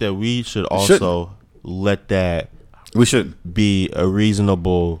don't think that we should also let that. We shouldn't be a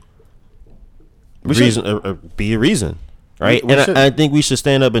reasonable. Be a reason, right? I think we should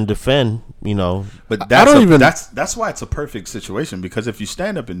stand up and defend. But that's why it's a perfect situation, because if you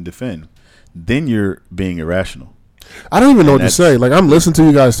stand up and defend, then you're being irrational. I don't even know what to say. Like, I'm listening to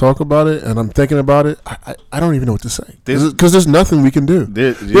you guys talk about it, and I'm thinking about it. I don't even know what to say, because there's nothing we can do.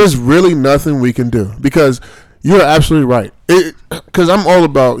 There's really nothing we can do, because you're absolutely right. Because I'm all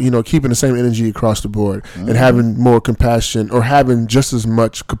about keeping the same energy across the board, and having more compassion, or having just as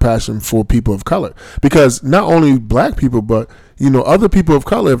much compassion for people of color. Because not only black people, but other people of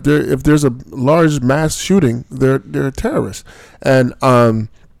color. If there's a large mass shooting, they're terrorists, and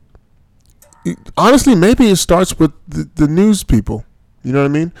honestly, maybe it starts with the news people. You know what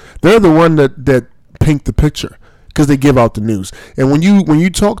I mean? They're the one that paint the picture, because they give out the news. And when you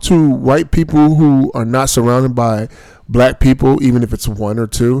talk to white people who are not surrounded by black people, even if it's one or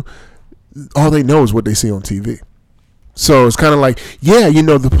two, all they know is what they see on TV. So it's kind of like,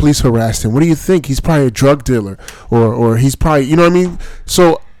 the police harassed him. What do you think? He's probably a drug dealer, or he's probably, you know what I mean?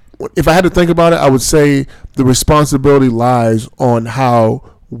 So if I had to think about it, I would say the responsibility lies on how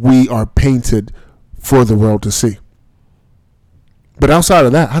we are painted for the world to see. But outside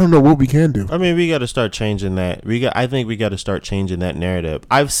of that, I don't know what we can do. I mean, we got to start changing that. I think we got to start changing that narrative.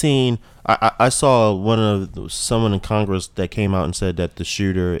 I saw someone in Congress that came out and said that the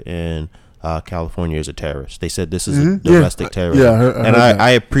shooter in California is a terrorist. They said this is a domestic terrorist. Yeah,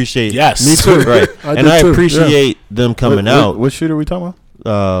 I appreciate. Yes, me too. Right, I appreciate them coming out. What shooter are we talking about?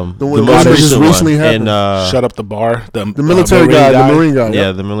 The one that just recently happened. Shut up the bar. The military guy, the Marine guy.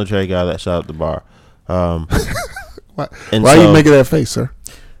 Yeah, the military guy that shut up the bar. Why are you making that face, sir?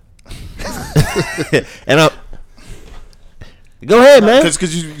 And go ahead, man.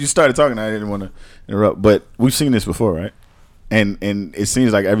 Because you started talking, I didn't want to interrupt. But we've seen this before, right? And it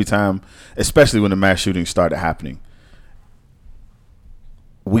seems like every time, especially when the mass shootings started happening,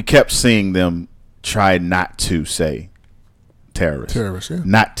 we kept seeing them try not to say terrorist,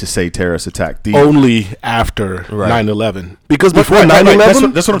 not to say terrorist attack. Only after 9/11, because before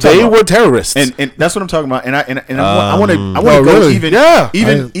 9/11, that's what I'm they talking about. were terrorists, and that's what I'm talking about. And I want to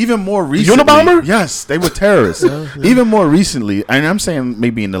go even more recently. Unabomber? Yes, they were terrorists. Even more recently, and I'm saying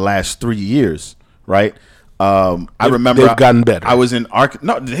maybe in the last 3 years, right? I remember they've gotten better. I was in Arkansas.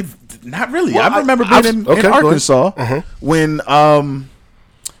 No, they've not really. Well, I remember being in Arkansas when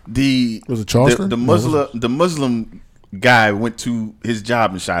Was it Charleston? The Muslim guy went to his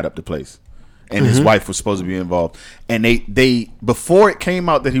job and shot up the place, and his wife was supposed to be involved. And they before it came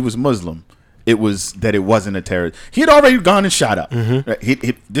out that he was Muslim, it was that it wasn't a terrorist. He had already gone and shot up.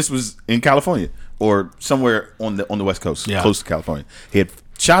 Right? This was in California or somewhere on the West Coast, close to California. He had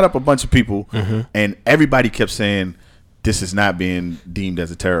shot up a bunch of people, and everybody kept saying this is not being deemed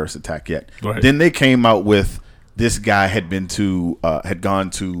as a terrorist attack yet. Right. Then they came out with this guy had gone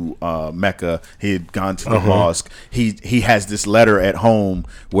to Mecca. He had gone to the mosque. He has this letter at home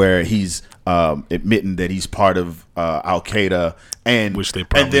where he's admitting that he's part of Al Qaeda, and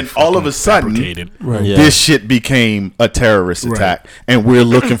then all of a sudden, this shit became a terrorist attack, and we're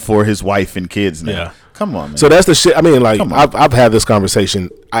looking for his wife and kids now. Yeah. Come on, man. So that's the shit. I mean, like I've had this conversation.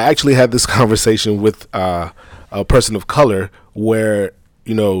 I actually had this conversation with a person of color where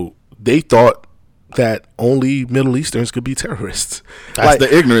they thought that only Middle Easterns could be terrorists. That's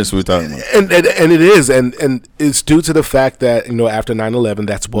the ignorance we're talking about. And it is. And it's due to the fact that, after 9/11,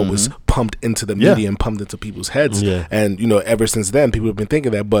 that's what was pumped into the media and pumped into people's heads. Yeah. And, ever since then, people have been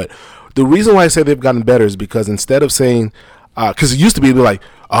thinking that. But the reason why I say they've gotten better is because instead of saying, because it used to be like,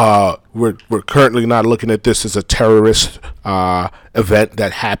 we're currently not looking at this as a terrorist event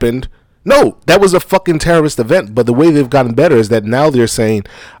that happened. No, that was a fucking terrorist event. But the way they've gotten better is that now they're saying,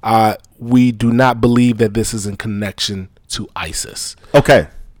 we do not believe that this is in connection to ISIS. Okay.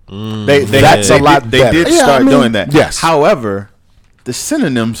 That's a lot better. They did start doing that. Yes. However, the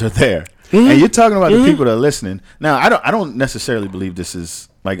synonyms are there. And you're talking about the people that are listening. Now, I don't necessarily believe this is,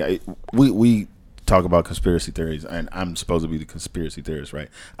 like, we talk about conspiracy theories, and I'm supposed to be the conspiracy theorist, right?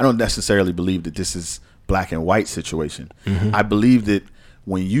 I don't necessarily believe that this is black and white situation. I believe that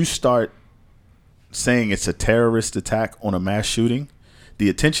when you start saying it's a terrorist attack on a mass shooting, the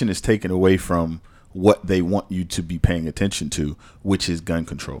attention is taken away from what they want you to be paying attention to, which is gun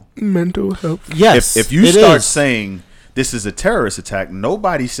control. Mental health. Yes. If you start saying this is a terrorist attack,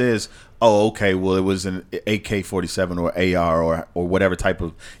 nobody says, oh, okay, well, it was an AK-47 or AR or whatever type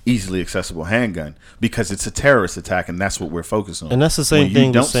of easily accessible handgun, because it's a terrorist attack, and that's what we're focused on. And that's the same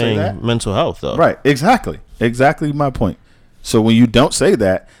thing as saying mental health, though. Right, exactly my point. So when you don't say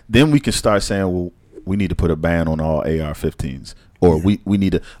that, then we can start saying, well, we need to put a ban on all AR-15s, or we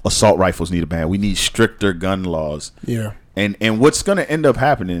need assault rifles need a ban. We need stricter gun laws. Yeah. And what's going to end up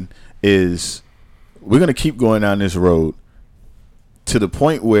happening is we're going to keep going down this road to the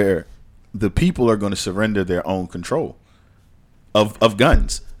point where the people are going to surrender their own control of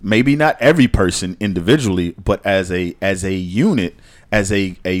guns. Maybe not every person individually, but as a unit, as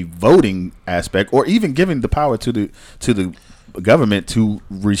a voting aspect, or even giving the power to the government to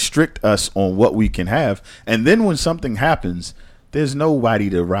restrict us on what we can have. And then when something happens, there's nobody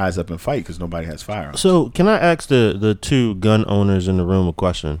to rise up and fight because nobody has firearms. So can I ask the two gun owners in the room a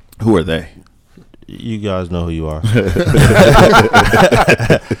question? Who are they? You guys know who you are.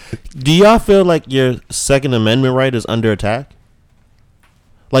 Do y'all feel like your Second Amendment right is under attack?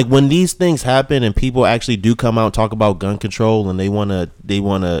 Like when these things happen and people actually do come out and talk about gun control and they wanna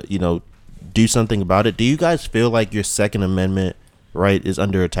do something about it, do you guys feel like your Second Amendment right is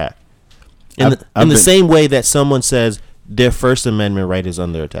under attack? In the same way that someone says their First Amendment right is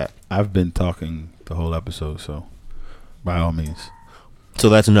under attack. I've been talking the whole episode, so by all means. So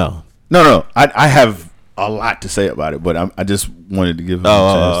that's no. No. I have a lot to say about it, but I just wanted to give him a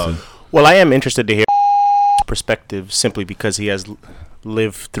chance to. Well, I am interested to hear perspective simply because he has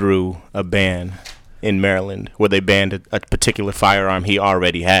lived through a ban in Maryland where they banned a particular firearm he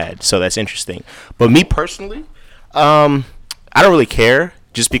already had. So that's interesting. But me personally, I don't really care,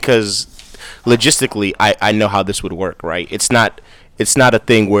 just because logistically I know how this would work, right? It's not a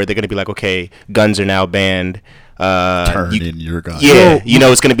thing where they're going to be like, okay, guns are now banned. Turn in your gun. Yeah,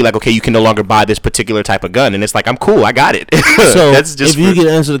 it's going to be like, okay, you can no longer buy this particular type of gun, and it's like, I'm cool, I got it. So that's just if you can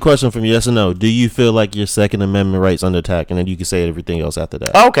answer the question from yes or no, do you feel like your Second Amendment rights under attack, and then you can say everything else after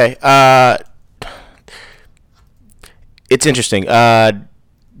that? Okay, it's interesting.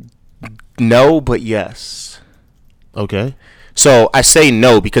 No, but yes. Okay. So I say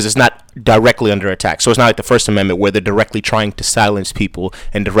no because it's not directly under attack. So it's not like the First Amendment where they're directly trying to silence people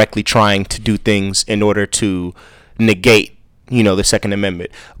and directly trying to do things in order to negate, the Second Amendment.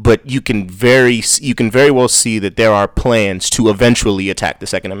 But you can very well see that there are plans to eventually attack the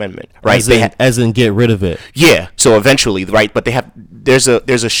Second Amendment, right? As in get rid of it. Yeah. So eventually, right? But there's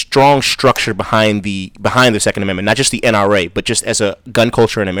a strong structure behind the Second Amendment, not just the NRA, but just as a gun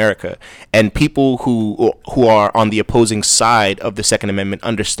culture in America. And people who are on the opposing side of the Second Amendment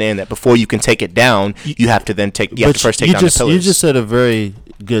understand that before you can take it down, you have to first take down the pillars. You just said a very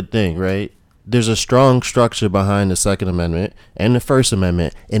good thing, right? there's a strong structure behind the Second Amendment and the First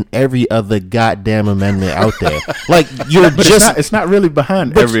Amendment and every other goddamn amendment out there. Like, it's not really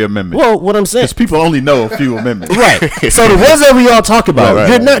behind every amendment. Well, what I'm saying, because people only know a few amendments. Right. So the ones that we all talk about,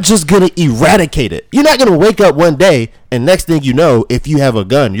 you're not just going to eradicate it. You're not going to wake up one day and next thing you know, if you have a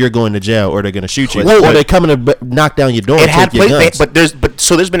gun, you're going to jail or they're going to shoot you. Or they're coming to knock down your door and take your guns.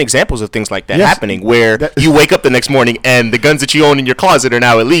 So there's been examples of things like that happening where you wake up the next morning and the guns that you own in your closet are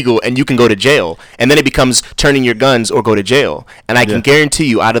now illegal and you can go to jail. And then it becomes turning your guns or go to jail. And I can guarantee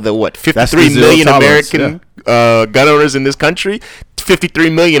you, out of the 53 million American gun owners in this country, 53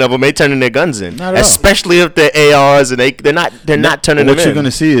 million of them ain't turning their guns in, especially if they're ARs and they're not turning them in. What you're going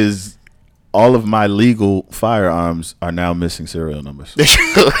to see is all of my legal firearms are now missing serial numbers.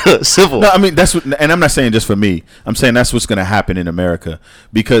 Civil. No, I mean that's what, and I'm not saying just for me. I'm saying that's what's going to happen in America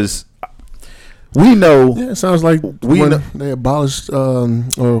because we know. Yeah, it sounds like they abolished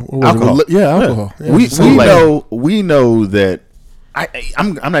alcohol. Alcohol. Alcohol. Yeah. We know that.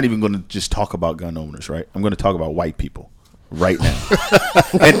 I'm not even going to just talk about gun owners, right? I'm going to talk about white people right now.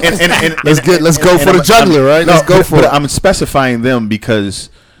 and let's go for the juggler, right? Let's go for it. I'm specifying them because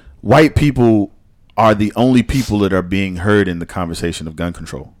white people are the only people that are being heard in the conversation of gun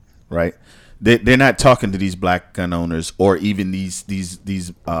control, right? They're not talking to these black gun owners or even these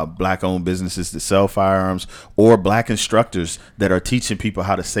black-owned businesses that sell firearms or black instructors that are teaching people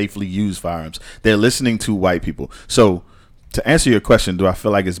how to safely use firearms. They're listening to white people. So to answer your question, do I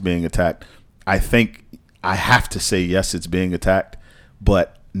feel like it's being attacked? I think I have to say yes, it's being attacked,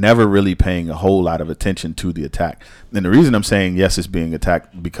 but never really paying a whole lot of attention to the attack. And the reason I'm saying yes, it's being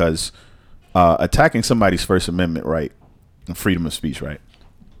attacked because attacking somebody's First Amendment right and freedom of speech right,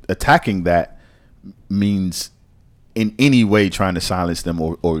 attacking that means in any way trying to silence them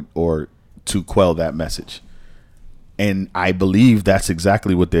or to quell that message. And I believe that's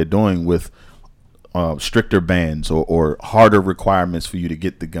exactly what they're doing with stricter bans or harder requirements for you to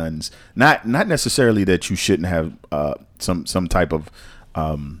get the guns. Not necessarily that you shouldn't have some type of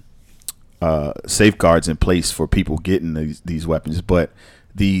safeguards in place for people getting these weapons, but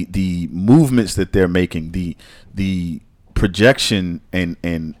the movements that they're making, the projection and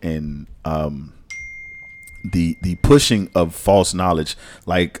the pushing of false knowledge,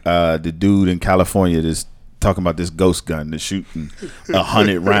 like the dude in California that's talking about this ghost gun that's shooting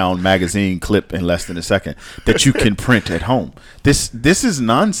 100-round magazine clip in less than a second that you can print at home. This is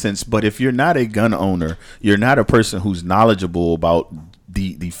nonsense. But if you're not a gun owner, you're not a person who's knowledgeable about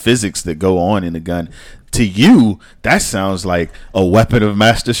the physics that go on in a gun. To you, that sounds like a weapon of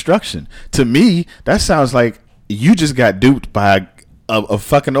mass destruction. To me, that sounds like you just got duped by a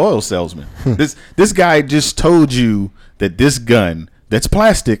fucking oil salesman. This guy just told you that this gun that's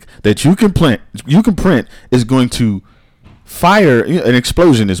plastic that you can print is going to fire. An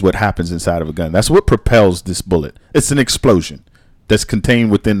explosion is what happens inside of a gun. That's what propels this bullet. It's an explosion that's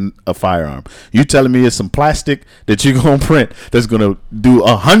contained within a firearm. You telling me it's some plastic that you're gonna print that's gonna do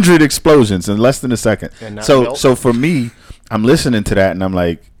 100 explosions in less than a second? So for me, I'm listening to that and I'm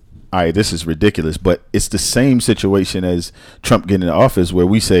like, all right, this is ridiculous. But it's the same situation as Trump getting in office, where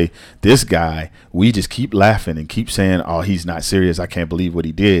we say this guy, we just keep laughing and keep saying, oh, he's not serious, I can't believe what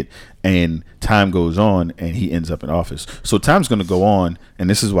he did. And time goes on and he ends up in office. So time's going to go on, and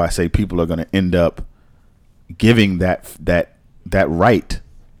this is why I say people are going to end up giving that right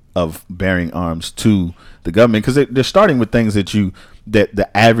of bearing arms to the government, because they're starting with things that the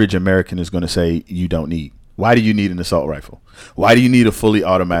average American is going to say you don't need. Why do you need an assault rifle? Why do you need a fully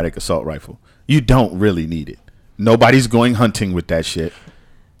automatic assault rifle? You don't really need it. Nobody's going hunting with that shit.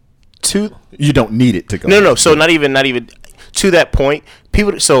 You don't need it to go. No. So not even to that point.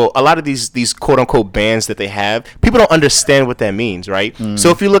 People. So a lot of these quote unquote bans that they have, people don't understand what that means, right?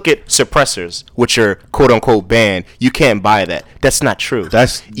 So if you look at suppressors, which are quote unquote banned, you can't buy that. That's not true.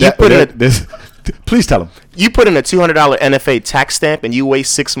 Please tell them. You put in a $200 NFA tax stamp and you wait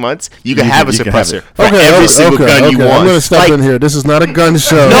 6 months, you can have a suppressor for every single gun you want. I'm going to step in here. This is not a gun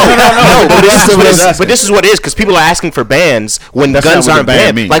show. No. But this is what it is, because people are asking for bans when guns aren't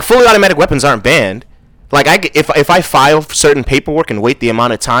banned. Like fully automatic weapons aren't banned. Like if I file certain paperwork and wait the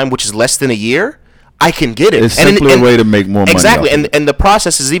amount of time, which is less than a year, I can get it. It's simply a way to make more money. Exactly, and the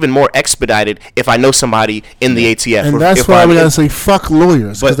process is even more expedited if I know somebody in the ATF. And that's why we gotta say fuck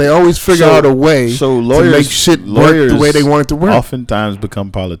lawyers, because they always figure out a way to make shit work the way they want it to work. Oftentimes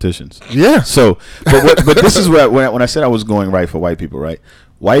become politicians. Yeah. So, but this is where when I said I was going right for white people, right?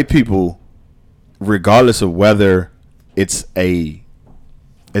 White people, regardless of whether it's a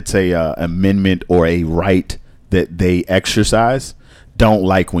amendment or a right that they exercise, don't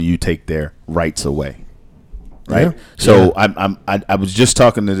like when you take their rights away. right? Yeah. So I was just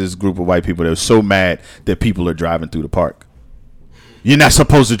talking to this group of white people that were so mad that people are driving through the park. You're not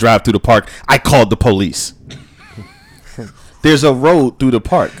supposed to drive through the park. I called the police. There's a road through the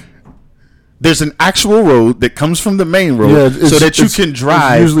park. There's an actual road that comes from the main road so that you can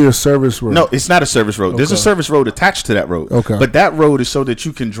drive. It's usually a service road. No, it's not a service road. Okay. There's a service road attached to that road. Okay. But that road is so that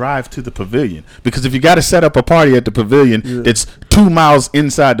you can drive to the pavilion. Because if you got to set up a party at the pavilion that's 2 miles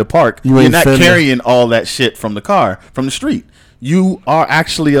inside the park, you're not carrying all that shit from the car, from the street. You are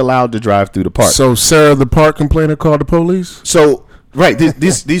actually allowed to drive through the park. So Sarah, the park complainer, called the police? So... Right,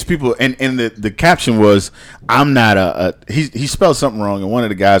 these people, and the caption was, "I'm not he spelled something wrong, and one of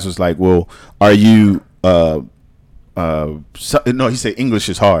the guys was like, "Well, are you no?" He said English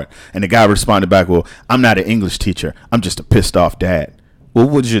is hard, and the guy responded back, "Well, I'm not an English teacher. I'm just a pissed off dad." Well,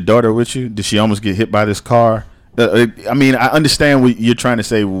 was your daughter with you? Did she almost get hit by this car? I mean, I understand what you're trying to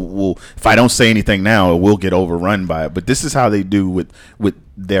say. Well, if I don't say anything now, we'll get overrun by it. But this is how they do with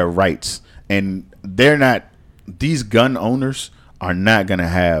their rights, and they're not. These gun owners are not gonna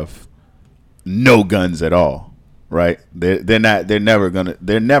have no guns at all, right? They're never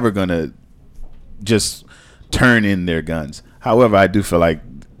gonna just turn in their guns. However, I do feel like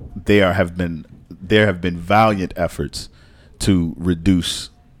there have been valiant efforts to reduce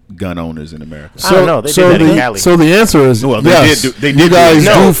gun owners in America. I don't know. They did that in Cali. So the answer is yes. You guys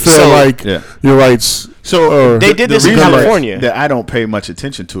do feel like your rights. So they did this in California. That I don't pay much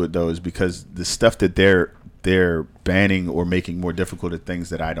attention to it though is because the stuff that they're banning or making more difficult at things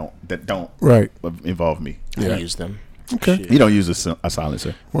that don't involve me. I use them. Okay. Shit. You don't use a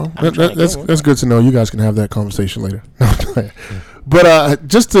silencer. Well, that's good to know. You guys can have that conversation later. But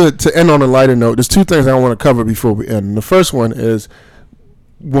just to end on a lighter note, there's two things I want to cover before we end. And the first one is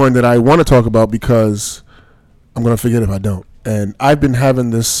one that I want to talk about because I'm going to forget if I don't. And I've been having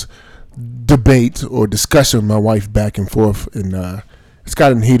this debate or discussion with my wife back and forth, and it's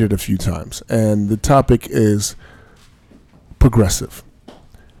gotten heated a few times. And the topic is progressive.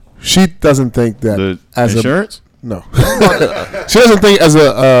 She doesn't think that as insurance? No. She doesn't think as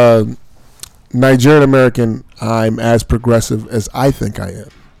a Nigerian American I'm as progressive as I think I am.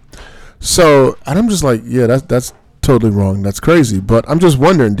 So, and I'm just like, yeah, that's totally wrong. That's crazy. But I'm just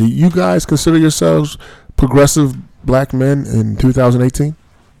wondering, do you guys consider yourselves progressive black men in 2018?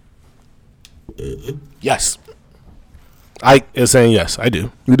 Yes. I is saying yes, I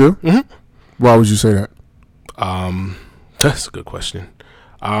do. You do? Mm-hmm. Why would you say that? That's a good question.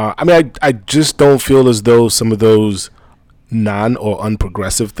 I mean, I just don't feel as though some of those non or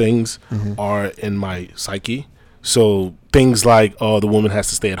unprogressive things are in my psyche. So things like, oh, the woman has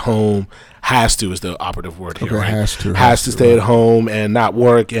to stay at home. Has to is the operative word here, right? Has to stay at home and not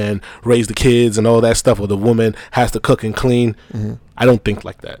work and raise the kids and all that stuff. Or the woman has to cook and clean. I don't think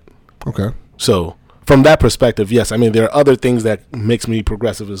like that. Okay. So from that perspective, yes. I mean, there are other things that makes me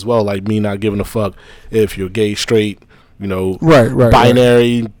progressive as well, like me not giving a fuck if you're gay, straight,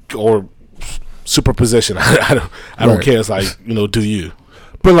 binary or superposition. I don't care. It's like, do you?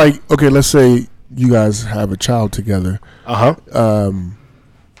 But like, okay, let's say you guys have a child together.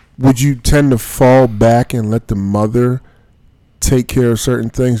 Would you tend to fall back and let the mother take care of certain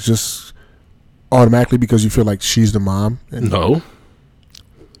things just automatically because you feel like she's the mom? No.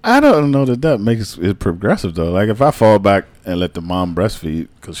 I don't know that makes it progressive though. Like if I fall back and let the mom breastfeed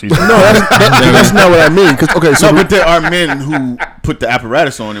because she's that's not what I mean. But there are men who put the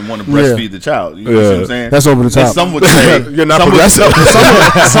apparatus on and want to breastfeed the child. You know what I'm saying? That's over the top. And some would say you're not progressive.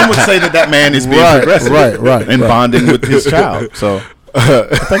 Some would say that man is being progressive, right, and bonding with his child. So I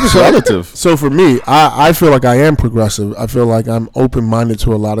think it's relative. So for me, I feel like I am progressive. I feel like I'm open-minded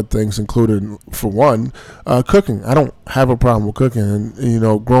to a lot of things, including, for one, cooking. I don't have a problem with cooking.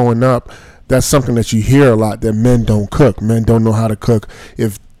 And, growing up, that's something that you hear a lot, that men don't cook. Men don't know how to cook.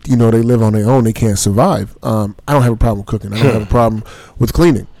 If, they live on their own, they can't survive. I don't have a problem with cooking. I don't have a problem with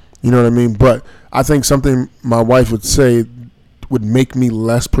cleaning. You know what I mean? But I think something my wife would say would make me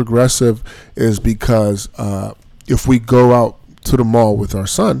less progressive is because if we go out to the mall with our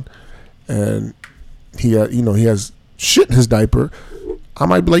son and he has shit in his diaper, I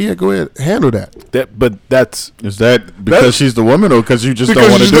might be like, yeah, go ahead, handle that. Is that because she's the woman or because you just don't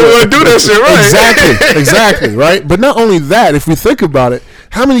want to do that shit, right? Exactly, right? But not only that, if we think about it,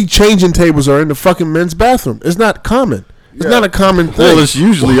 how many changing tables are in the fucking men's bathroom? It's not common. It's not a common thing. Well, it's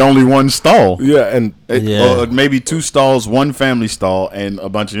usually only one stall. Yeah, or maybe two stalls, one family stall, and a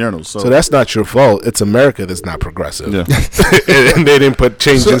bunch of urinals. So that's not your fault. It's America that's not progressive. Yeah. And they didn't put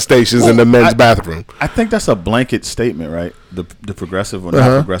changing stations in the men's bathroom. I think that's a blanket statement, right? The progressive or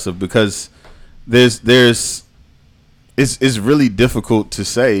not progressive, because it's really difficult to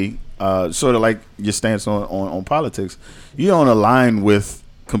say sort of like your stance on politics, you don't align with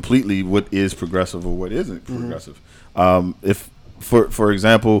completely what is progressive or what isn't progressive. If for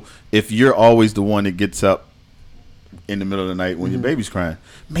example, if you're always the one that gets up in the middle of the night when your baby's crying,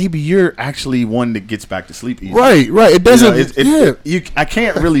 maybe you're actually one that gets back to sleep easy. Right. It doesn't. I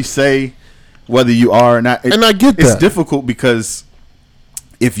can't really say whether you are or not. And I get that. It's difficult because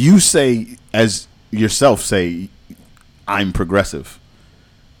if you say, as yourself say, I'm progressive,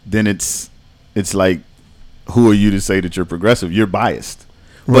 then it's like, who are you to say that you're progressive? You're biased.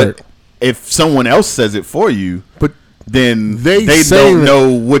 Right. But if someone else says it for you, then they don't know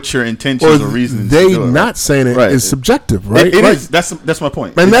what your intentions or reasons. They not saying it is subjective, right? It is. That's my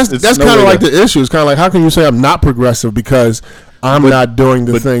point. And that's kind of like the issue. It's kind of like, how can you say I'm not progressive because I'm not doing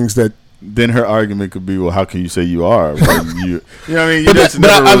the things that. Then her argument could be, well, how can you say you are? When you know what I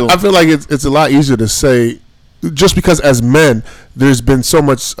mean? I feel like it's a lot easier to say, just because as men, there's been so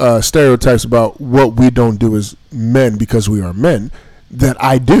much stereotypes about what we don't do as men because we are men that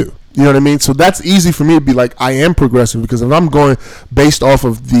I do. You know what I mean? So that's easy for me to be like, I am progressive, because if I'm going based off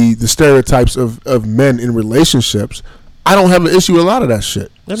of the stereotypes of men in relationships, I don't have an issue with a lot of that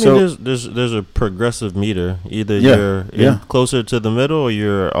shit. I mean, there's a progressive meter. Either you're closer to the middle or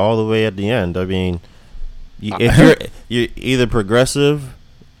you're all the way at the end. I mean, if you're either progressive,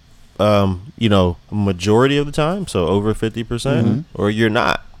 majority of the time, so over 50%, or you're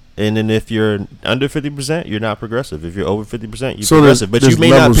not. And then if you're under 50%, you're not progressive. If you're over 50%, you're progressive. But you may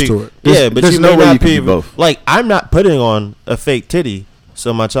not be. Yeah, but you may not be both. Like, I'm not putting on a fake titty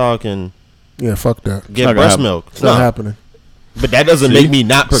so my child can. Yeah, fuck that. Get breast milk. It's not happening. But that doesn't make me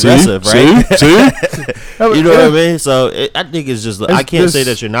not progressive, right? See? You know what I mean? So I think it's just I can't say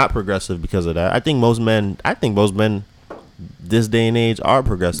that you're not progressive because of that. I think most men this day and age are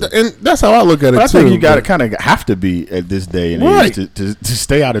progressive, and that's how I look at it. I think you got to kind of have to be at this day and age to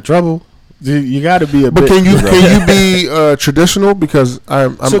stay out of trouble. You got to be a. But can you be traditional? Because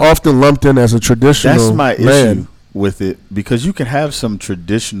I'm often lumped in as a traditional. That's my man. issue with it, because you can have some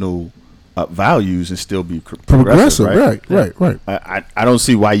traditional values and still be progressive. Right. I don't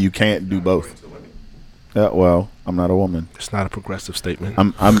see why you can't do both. Well, I'm not a woman. It's not a progressive statement.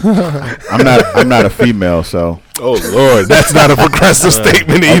 I'm not a female, so. Oh Lord, that's not a progressive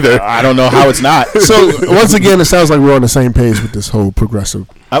statement either. I don't know how it's not. So once again, it sounds like we're on the same page with this whole progressive.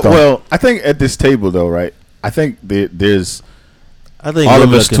 Well, I think at this table though, right? I think there's. I think all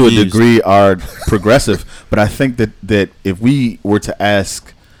of us to a degree are progressive, but I think that if we were to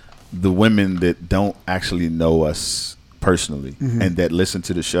ask the women that don't actually know us personally and that listen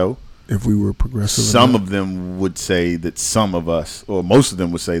to the show, if we were progressive, some of them would say that some of us, or most of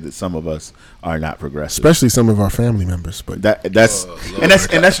them would say that some of us are not progressive, especially some of our family members. But that's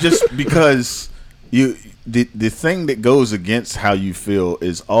just because the thing that goes against how you feel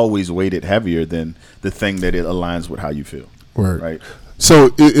is always weighted heavier than the thing that it aligns with how you feel. Right. So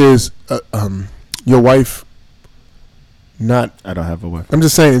it is your wife not. I don't have a wife. I'm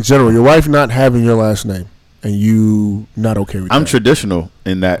just saying in general, your wife not having your last name. And you not okay with that? I'm traditional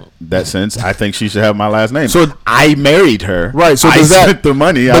in that sense. I think she should have my last name. So I married her. Right. So I spent the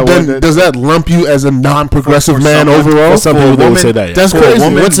money. But then does that lump you as a non-progressive man overall? For some people don't say that. That's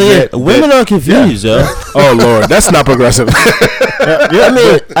crazy. Women are confused, yo. Oh Lord, that's not progressive.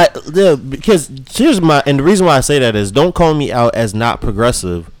 Because here's and the reason why I say that is, don't call me out as not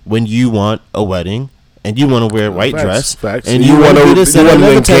progressive when you want a wedding. And you want to wear a white dress, and you want an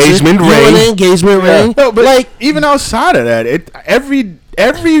engagement ring. No, but like, even outside of that,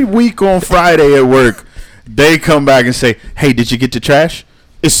 every week on Friday at work, they come back and say, "Hey, did you get the trash?"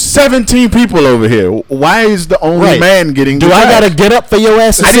 It's 17 people over here. Why is the only man getting the trash? Do I gotta get up for your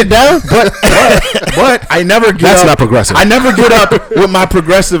ass and sit down? But I never get That's up. not progressive. I never get up with my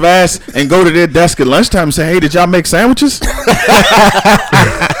progressive ass and go to their desk at lunchtime and say, "Hey, did y'all make sandwiches?"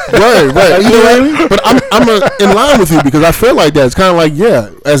 Right. But I'm in line with you, because I feel like that. It's kind of like,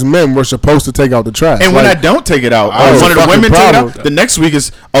 as men, we're supposed to take out the trash. And when I don't take it out, one of the women take it out. The next week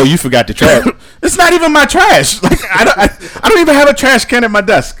is, "Oh, you forgot the trash." It's not even my trash. Like I don't even have a trash can at my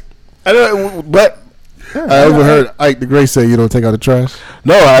desk. I overheard Ike the Great say you don't take out the trash.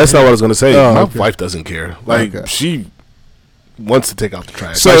 No, that's not what I was going to say. My wife doesn't care. Like, she wants to take out the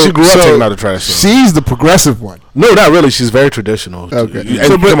trash. So she grew up taking out the trash. So. She's the progressive one. No, not really. She's very traditional. Okay.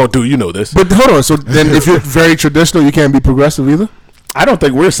 Come on, dude, you know this. But hold on. So then, if you're very traditional, you can't be progressive either? I don't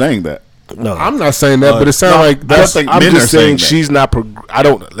think we're saying that. No, I'm not saying that, but it sounds like that's. I'm just saying she's not. I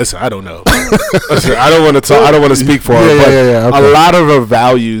don't know. Listen, I don't want to talk. I don't want to speak for her. But a lot of her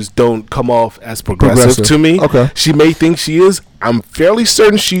values don't come off as progressive to me. Okay, she may think she is. I'm fairly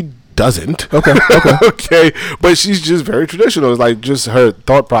certain she doesn't. Okay. Okay. But she's just very traditional. It's like just her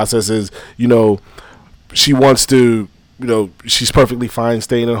thought process is, she wants to, she's perfectly fine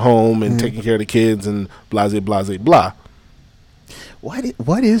staying at home and taking care of the kids and blase, blase, blah.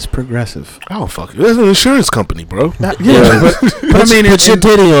 What is progressive? Oh, fuck it. It's an insurance company, bro. But I mean, put your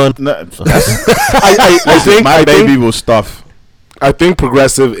titty on. I think my baby will stuff. I think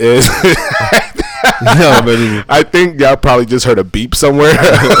progressive is. I think y'all probably just heard a beep somewhere.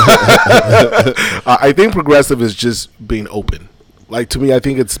 I think progressive is just being open. Like, to me, I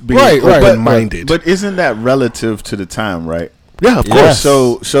think it's being open-minded. But isn't that relative to the time, right? Yeah, of course.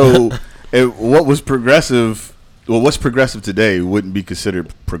 So what was progressive? Well, what's progressive today wouldn't be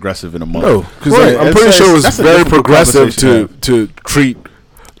considered progressive in a month. No, because I'm pretty sure it was very progressive to treat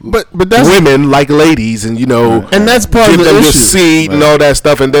but that's women like ladies, and and that's part of the issue. Seat and all that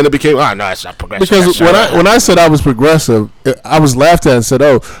stuff, and then it became no, it's not progressive. Because when I said I was progressive, I was laughed at and said,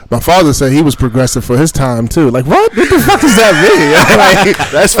 "Oh, my father said he was progressive for his time too." Like, what the fuck does that mean? Like,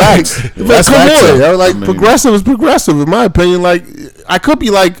 that's facts. But come on, like progressive is progressive in my opinion. Like, I could be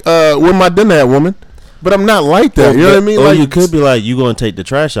like when my dinner at woman. But I'm not like that. You know what I mean? Or you could be like, you going to take the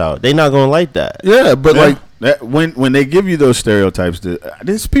trash out. They not going to like that. Yeah, but when they give you those stereotypes,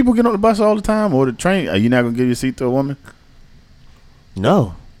 does people get on the bus all the time or the train? Are you not going to give your seat to a woman?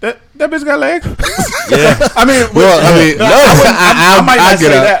 No. That bitch got legs. Yeah. I mean, I might not say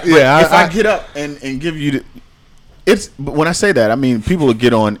that. Yeah, if I get up and give you but when I say that, I mean people will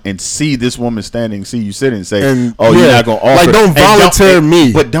get on and see this woman standing, see you sitting, and say, you're not going to offer. Like, don't volunteer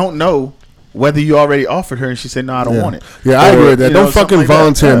me. But don't know whether you already offered her and she said, no, I don't want it. Yeah, I agree with that. Don't fucking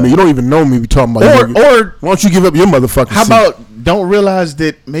volunteer me. You don't even know me. We talking about or why don't you give up your motherfucking How about don't realize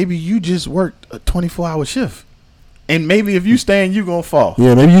that maybe you just worked a 24-hour shift. And maybe if you stand, you going to fall.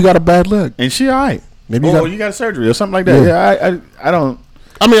 Yeah, maybe you got a bad leg. And she all right. Maybe you got a surgery or something like that. Yeah, I don't.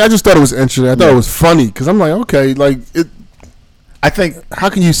 I mean, I just thought it was interesting. I thought it was funny because I'm like, okay, like it. I think, how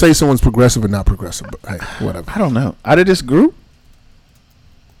can you say someone's progressive and not progressive? But hey, whatever. I don't know. Out of this group,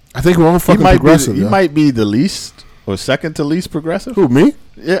 I think we're all fucking progressive. You might be the least or second to least progressive. Who, me?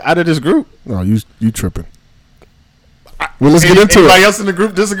 Yeah, out of this group. No, you tripping. Well, let's get into it. Anybody else in the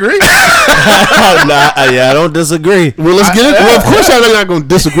group disagree? I don't disagree. Well, let's get into it. Well, of course I'm not going to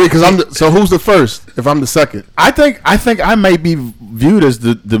disagree because so who's the first if I'm the second? I think I may be viewed as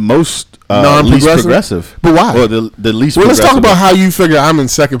the most least progressive. But why? Well, the least Well, let's talk about how you figure I'm in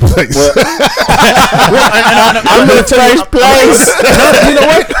second place. I'm in first place. No, you know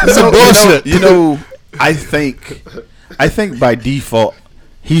what? It's bullshit. I think by default,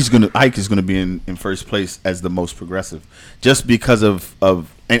 Ike is gonna be in first place as the most progressive, just because of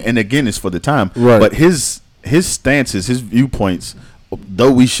and again it's for the time, right? But his stances, his viewpoints,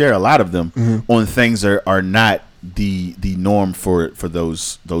 though we share a lot of them on things are not the norm for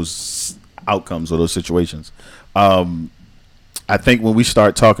those outcomes or those situations. I think when we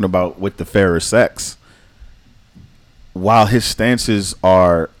start talking about with the fairer sex, while his stances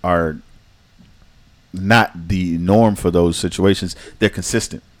are not the norm for those situations, they're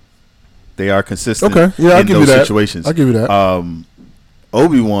consistent. They are consistent. Okay, yeah, I'll give you that. Situations. I'll give you that.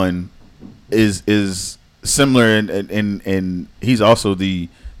 Obi-Wan is similar, and he's also the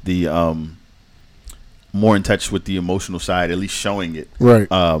more in touch with the emotional side, at least showing it. Right.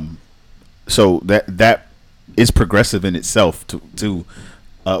 So that is progressive in itself to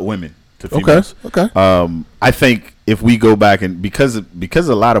women, to females. Okay. I think if we go back and because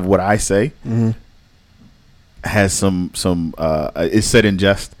a lot of what I say has some is said in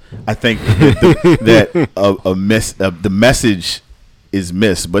jest, I think that the message is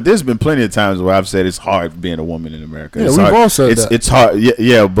missed. But there's been plenty of times where I've said it's hard being a woman in America. Yeah, we've all said that. It's hard.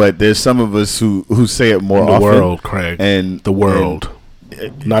 Yeah, but there's some of us who say it more often. The world, Craig. And the world.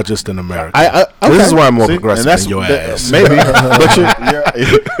 Not just in America. Okay. This is why I'm more progressive than your ass. Maybe, but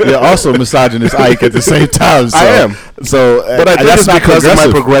you're also misogynist, Ike, at the same time. So, I am. So, but I think that's because of my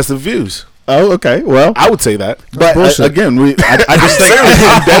progressive views. Oh, okay. Well, I would say that. But again, I just think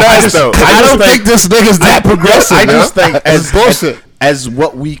I don't think this nigga's that progressive. I just think as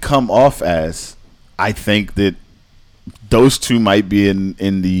what we come off as, I think that those two might be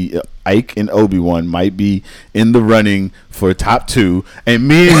in the Ike and Obi-Wan might be in the running for top two, and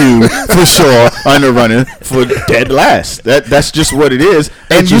me and you for sure are in the running for dead last. That's just what it is.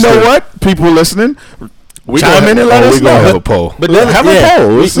 And you know what, people listening, chime in and let us know. Have a poll. But have a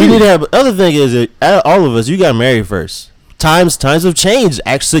poll. We need to have. Other thing is that all of us, you got married first. Times have changed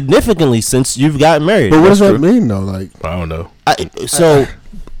significantly since you've gotten married. But what does that mean though? Like, I don't know.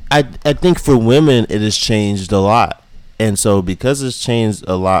 I think for women it has changed a lot. And so because it's changed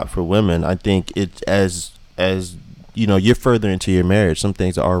a lot for women, I think it as you're further into your marriage. Some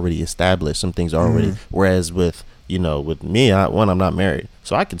things are already established. Some things are already. Whereas with me, I'm not married,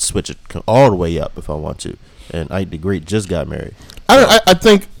 so I can switch it all the way up if I want to. And Ike the Great just got married.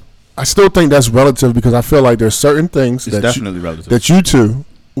 I still think that's relative because I feel like there's certain things that you two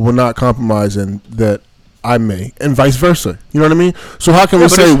will not compromise in that I may, and vice versa. You know what I mean? So how can we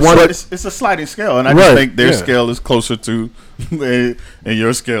say one? It's a sliding scale, and I just think their scale is closer to, and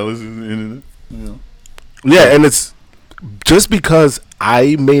your scale is, Yeah, and it's just because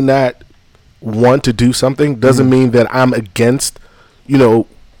I may not want to do something doesn't mean that I'm against,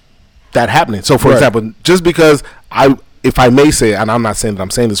 that happening. So, for example, just because if I may say, and I'm not saying that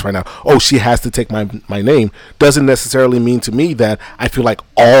I'm saying this right now, she has to take my name, doesn't necessarily mean to me that I feel like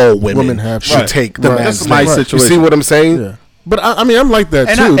all women should take the man's name. My situation. You see what I'm saying? Yeah. But I'm like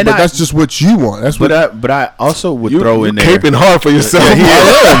that too. But that's just what you want. That's but I also would throw in there. Caping hard for yourself.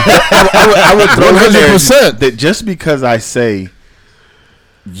 I would throw 100% in there that just because I say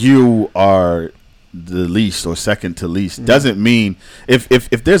you are the least or second to least doesn't mean if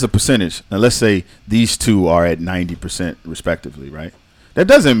there's a percentage, and let's say these two are at 90% respectively, right? That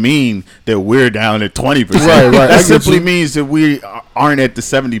doesn't mean that we're down at 20%. Right. That simply means that we aren't at the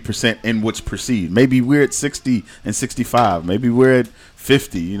 70% in what's perceived. Maybe we're at 60 and 65. Maybe we're at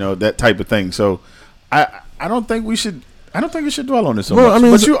 50. That type of thing. So I don't think we should dwell on this so much.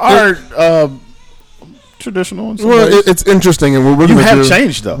 But you are traditional in some ways. It's interesting, and we're you have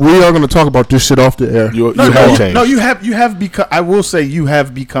changed though. We are going to talk about this shit off the air. You have changed. No, you have become. I will say you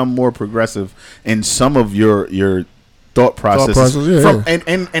have become more progressive in some of your thought processes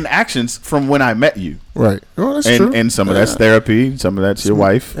and actions from when I met you. Right. Oh, that's true. And some of that's therapy, some of that's your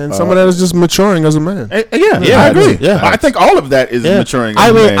wife, and some of that is just maturing as a man. I agree. Yeah, I think all of that is maturing.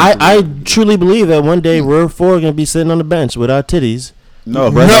 I truly believe that one day we're four going to be sitting on the bench with our titties.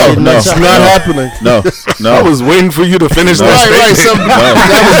 No, it's not happening. No. I was waiting for you to finish that.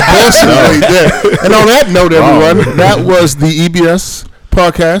 That was bullshit right there. And on that note, everyone, that was the EBS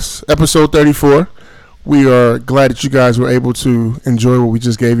podcast, episode 34. We are glad that you guys were able to enjoy what we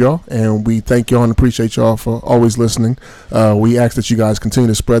just gave y'all, and we thank y'all and appreciate y'all for always listening. We ask that you guys continue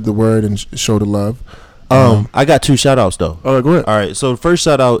to spread the word and show the love. I got 2 shout outs though. All right, go ahead. All right, so the first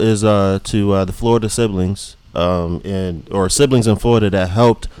shout out is to the Florida siblings. Or siblings in Florida that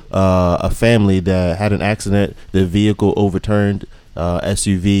helped a family that had an accident. The vehicle overturned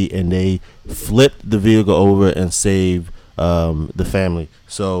SUV, and they flipped the vehicle over and saved the family.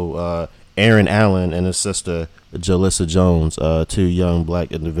 So Aaron Allen and his sister Julissa Jones, 2 young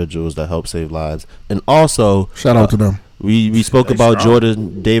black individuals that helped save lives. And also shout out to them. We spoke about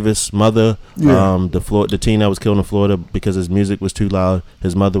Jordan Davis' mother, the teen that was killed in Florida because his music was too loud.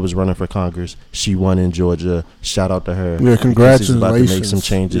 His mother was running for Congress. She won in Georgia. Shout out to her. Yeah, congratulations. She's about to make some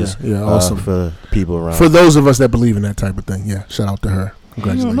changes. Awesome for people around. For those of us that believe in that type of thing, shout out to her.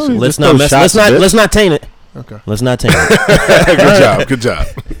 Congratulations. Let's not taint it. Okay. Let's not taint it. Good job.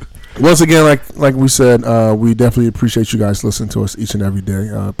 Once again, like we said, we definitely appreciate you guys listening to us each and every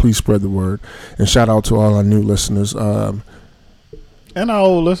day. Please spread the word, and shout out to all our new listeners and our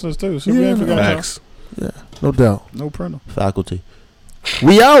old listeners too. So we ain't forgot. Yeah, no doubt. No parental faculty.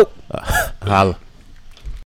 We out. Holla.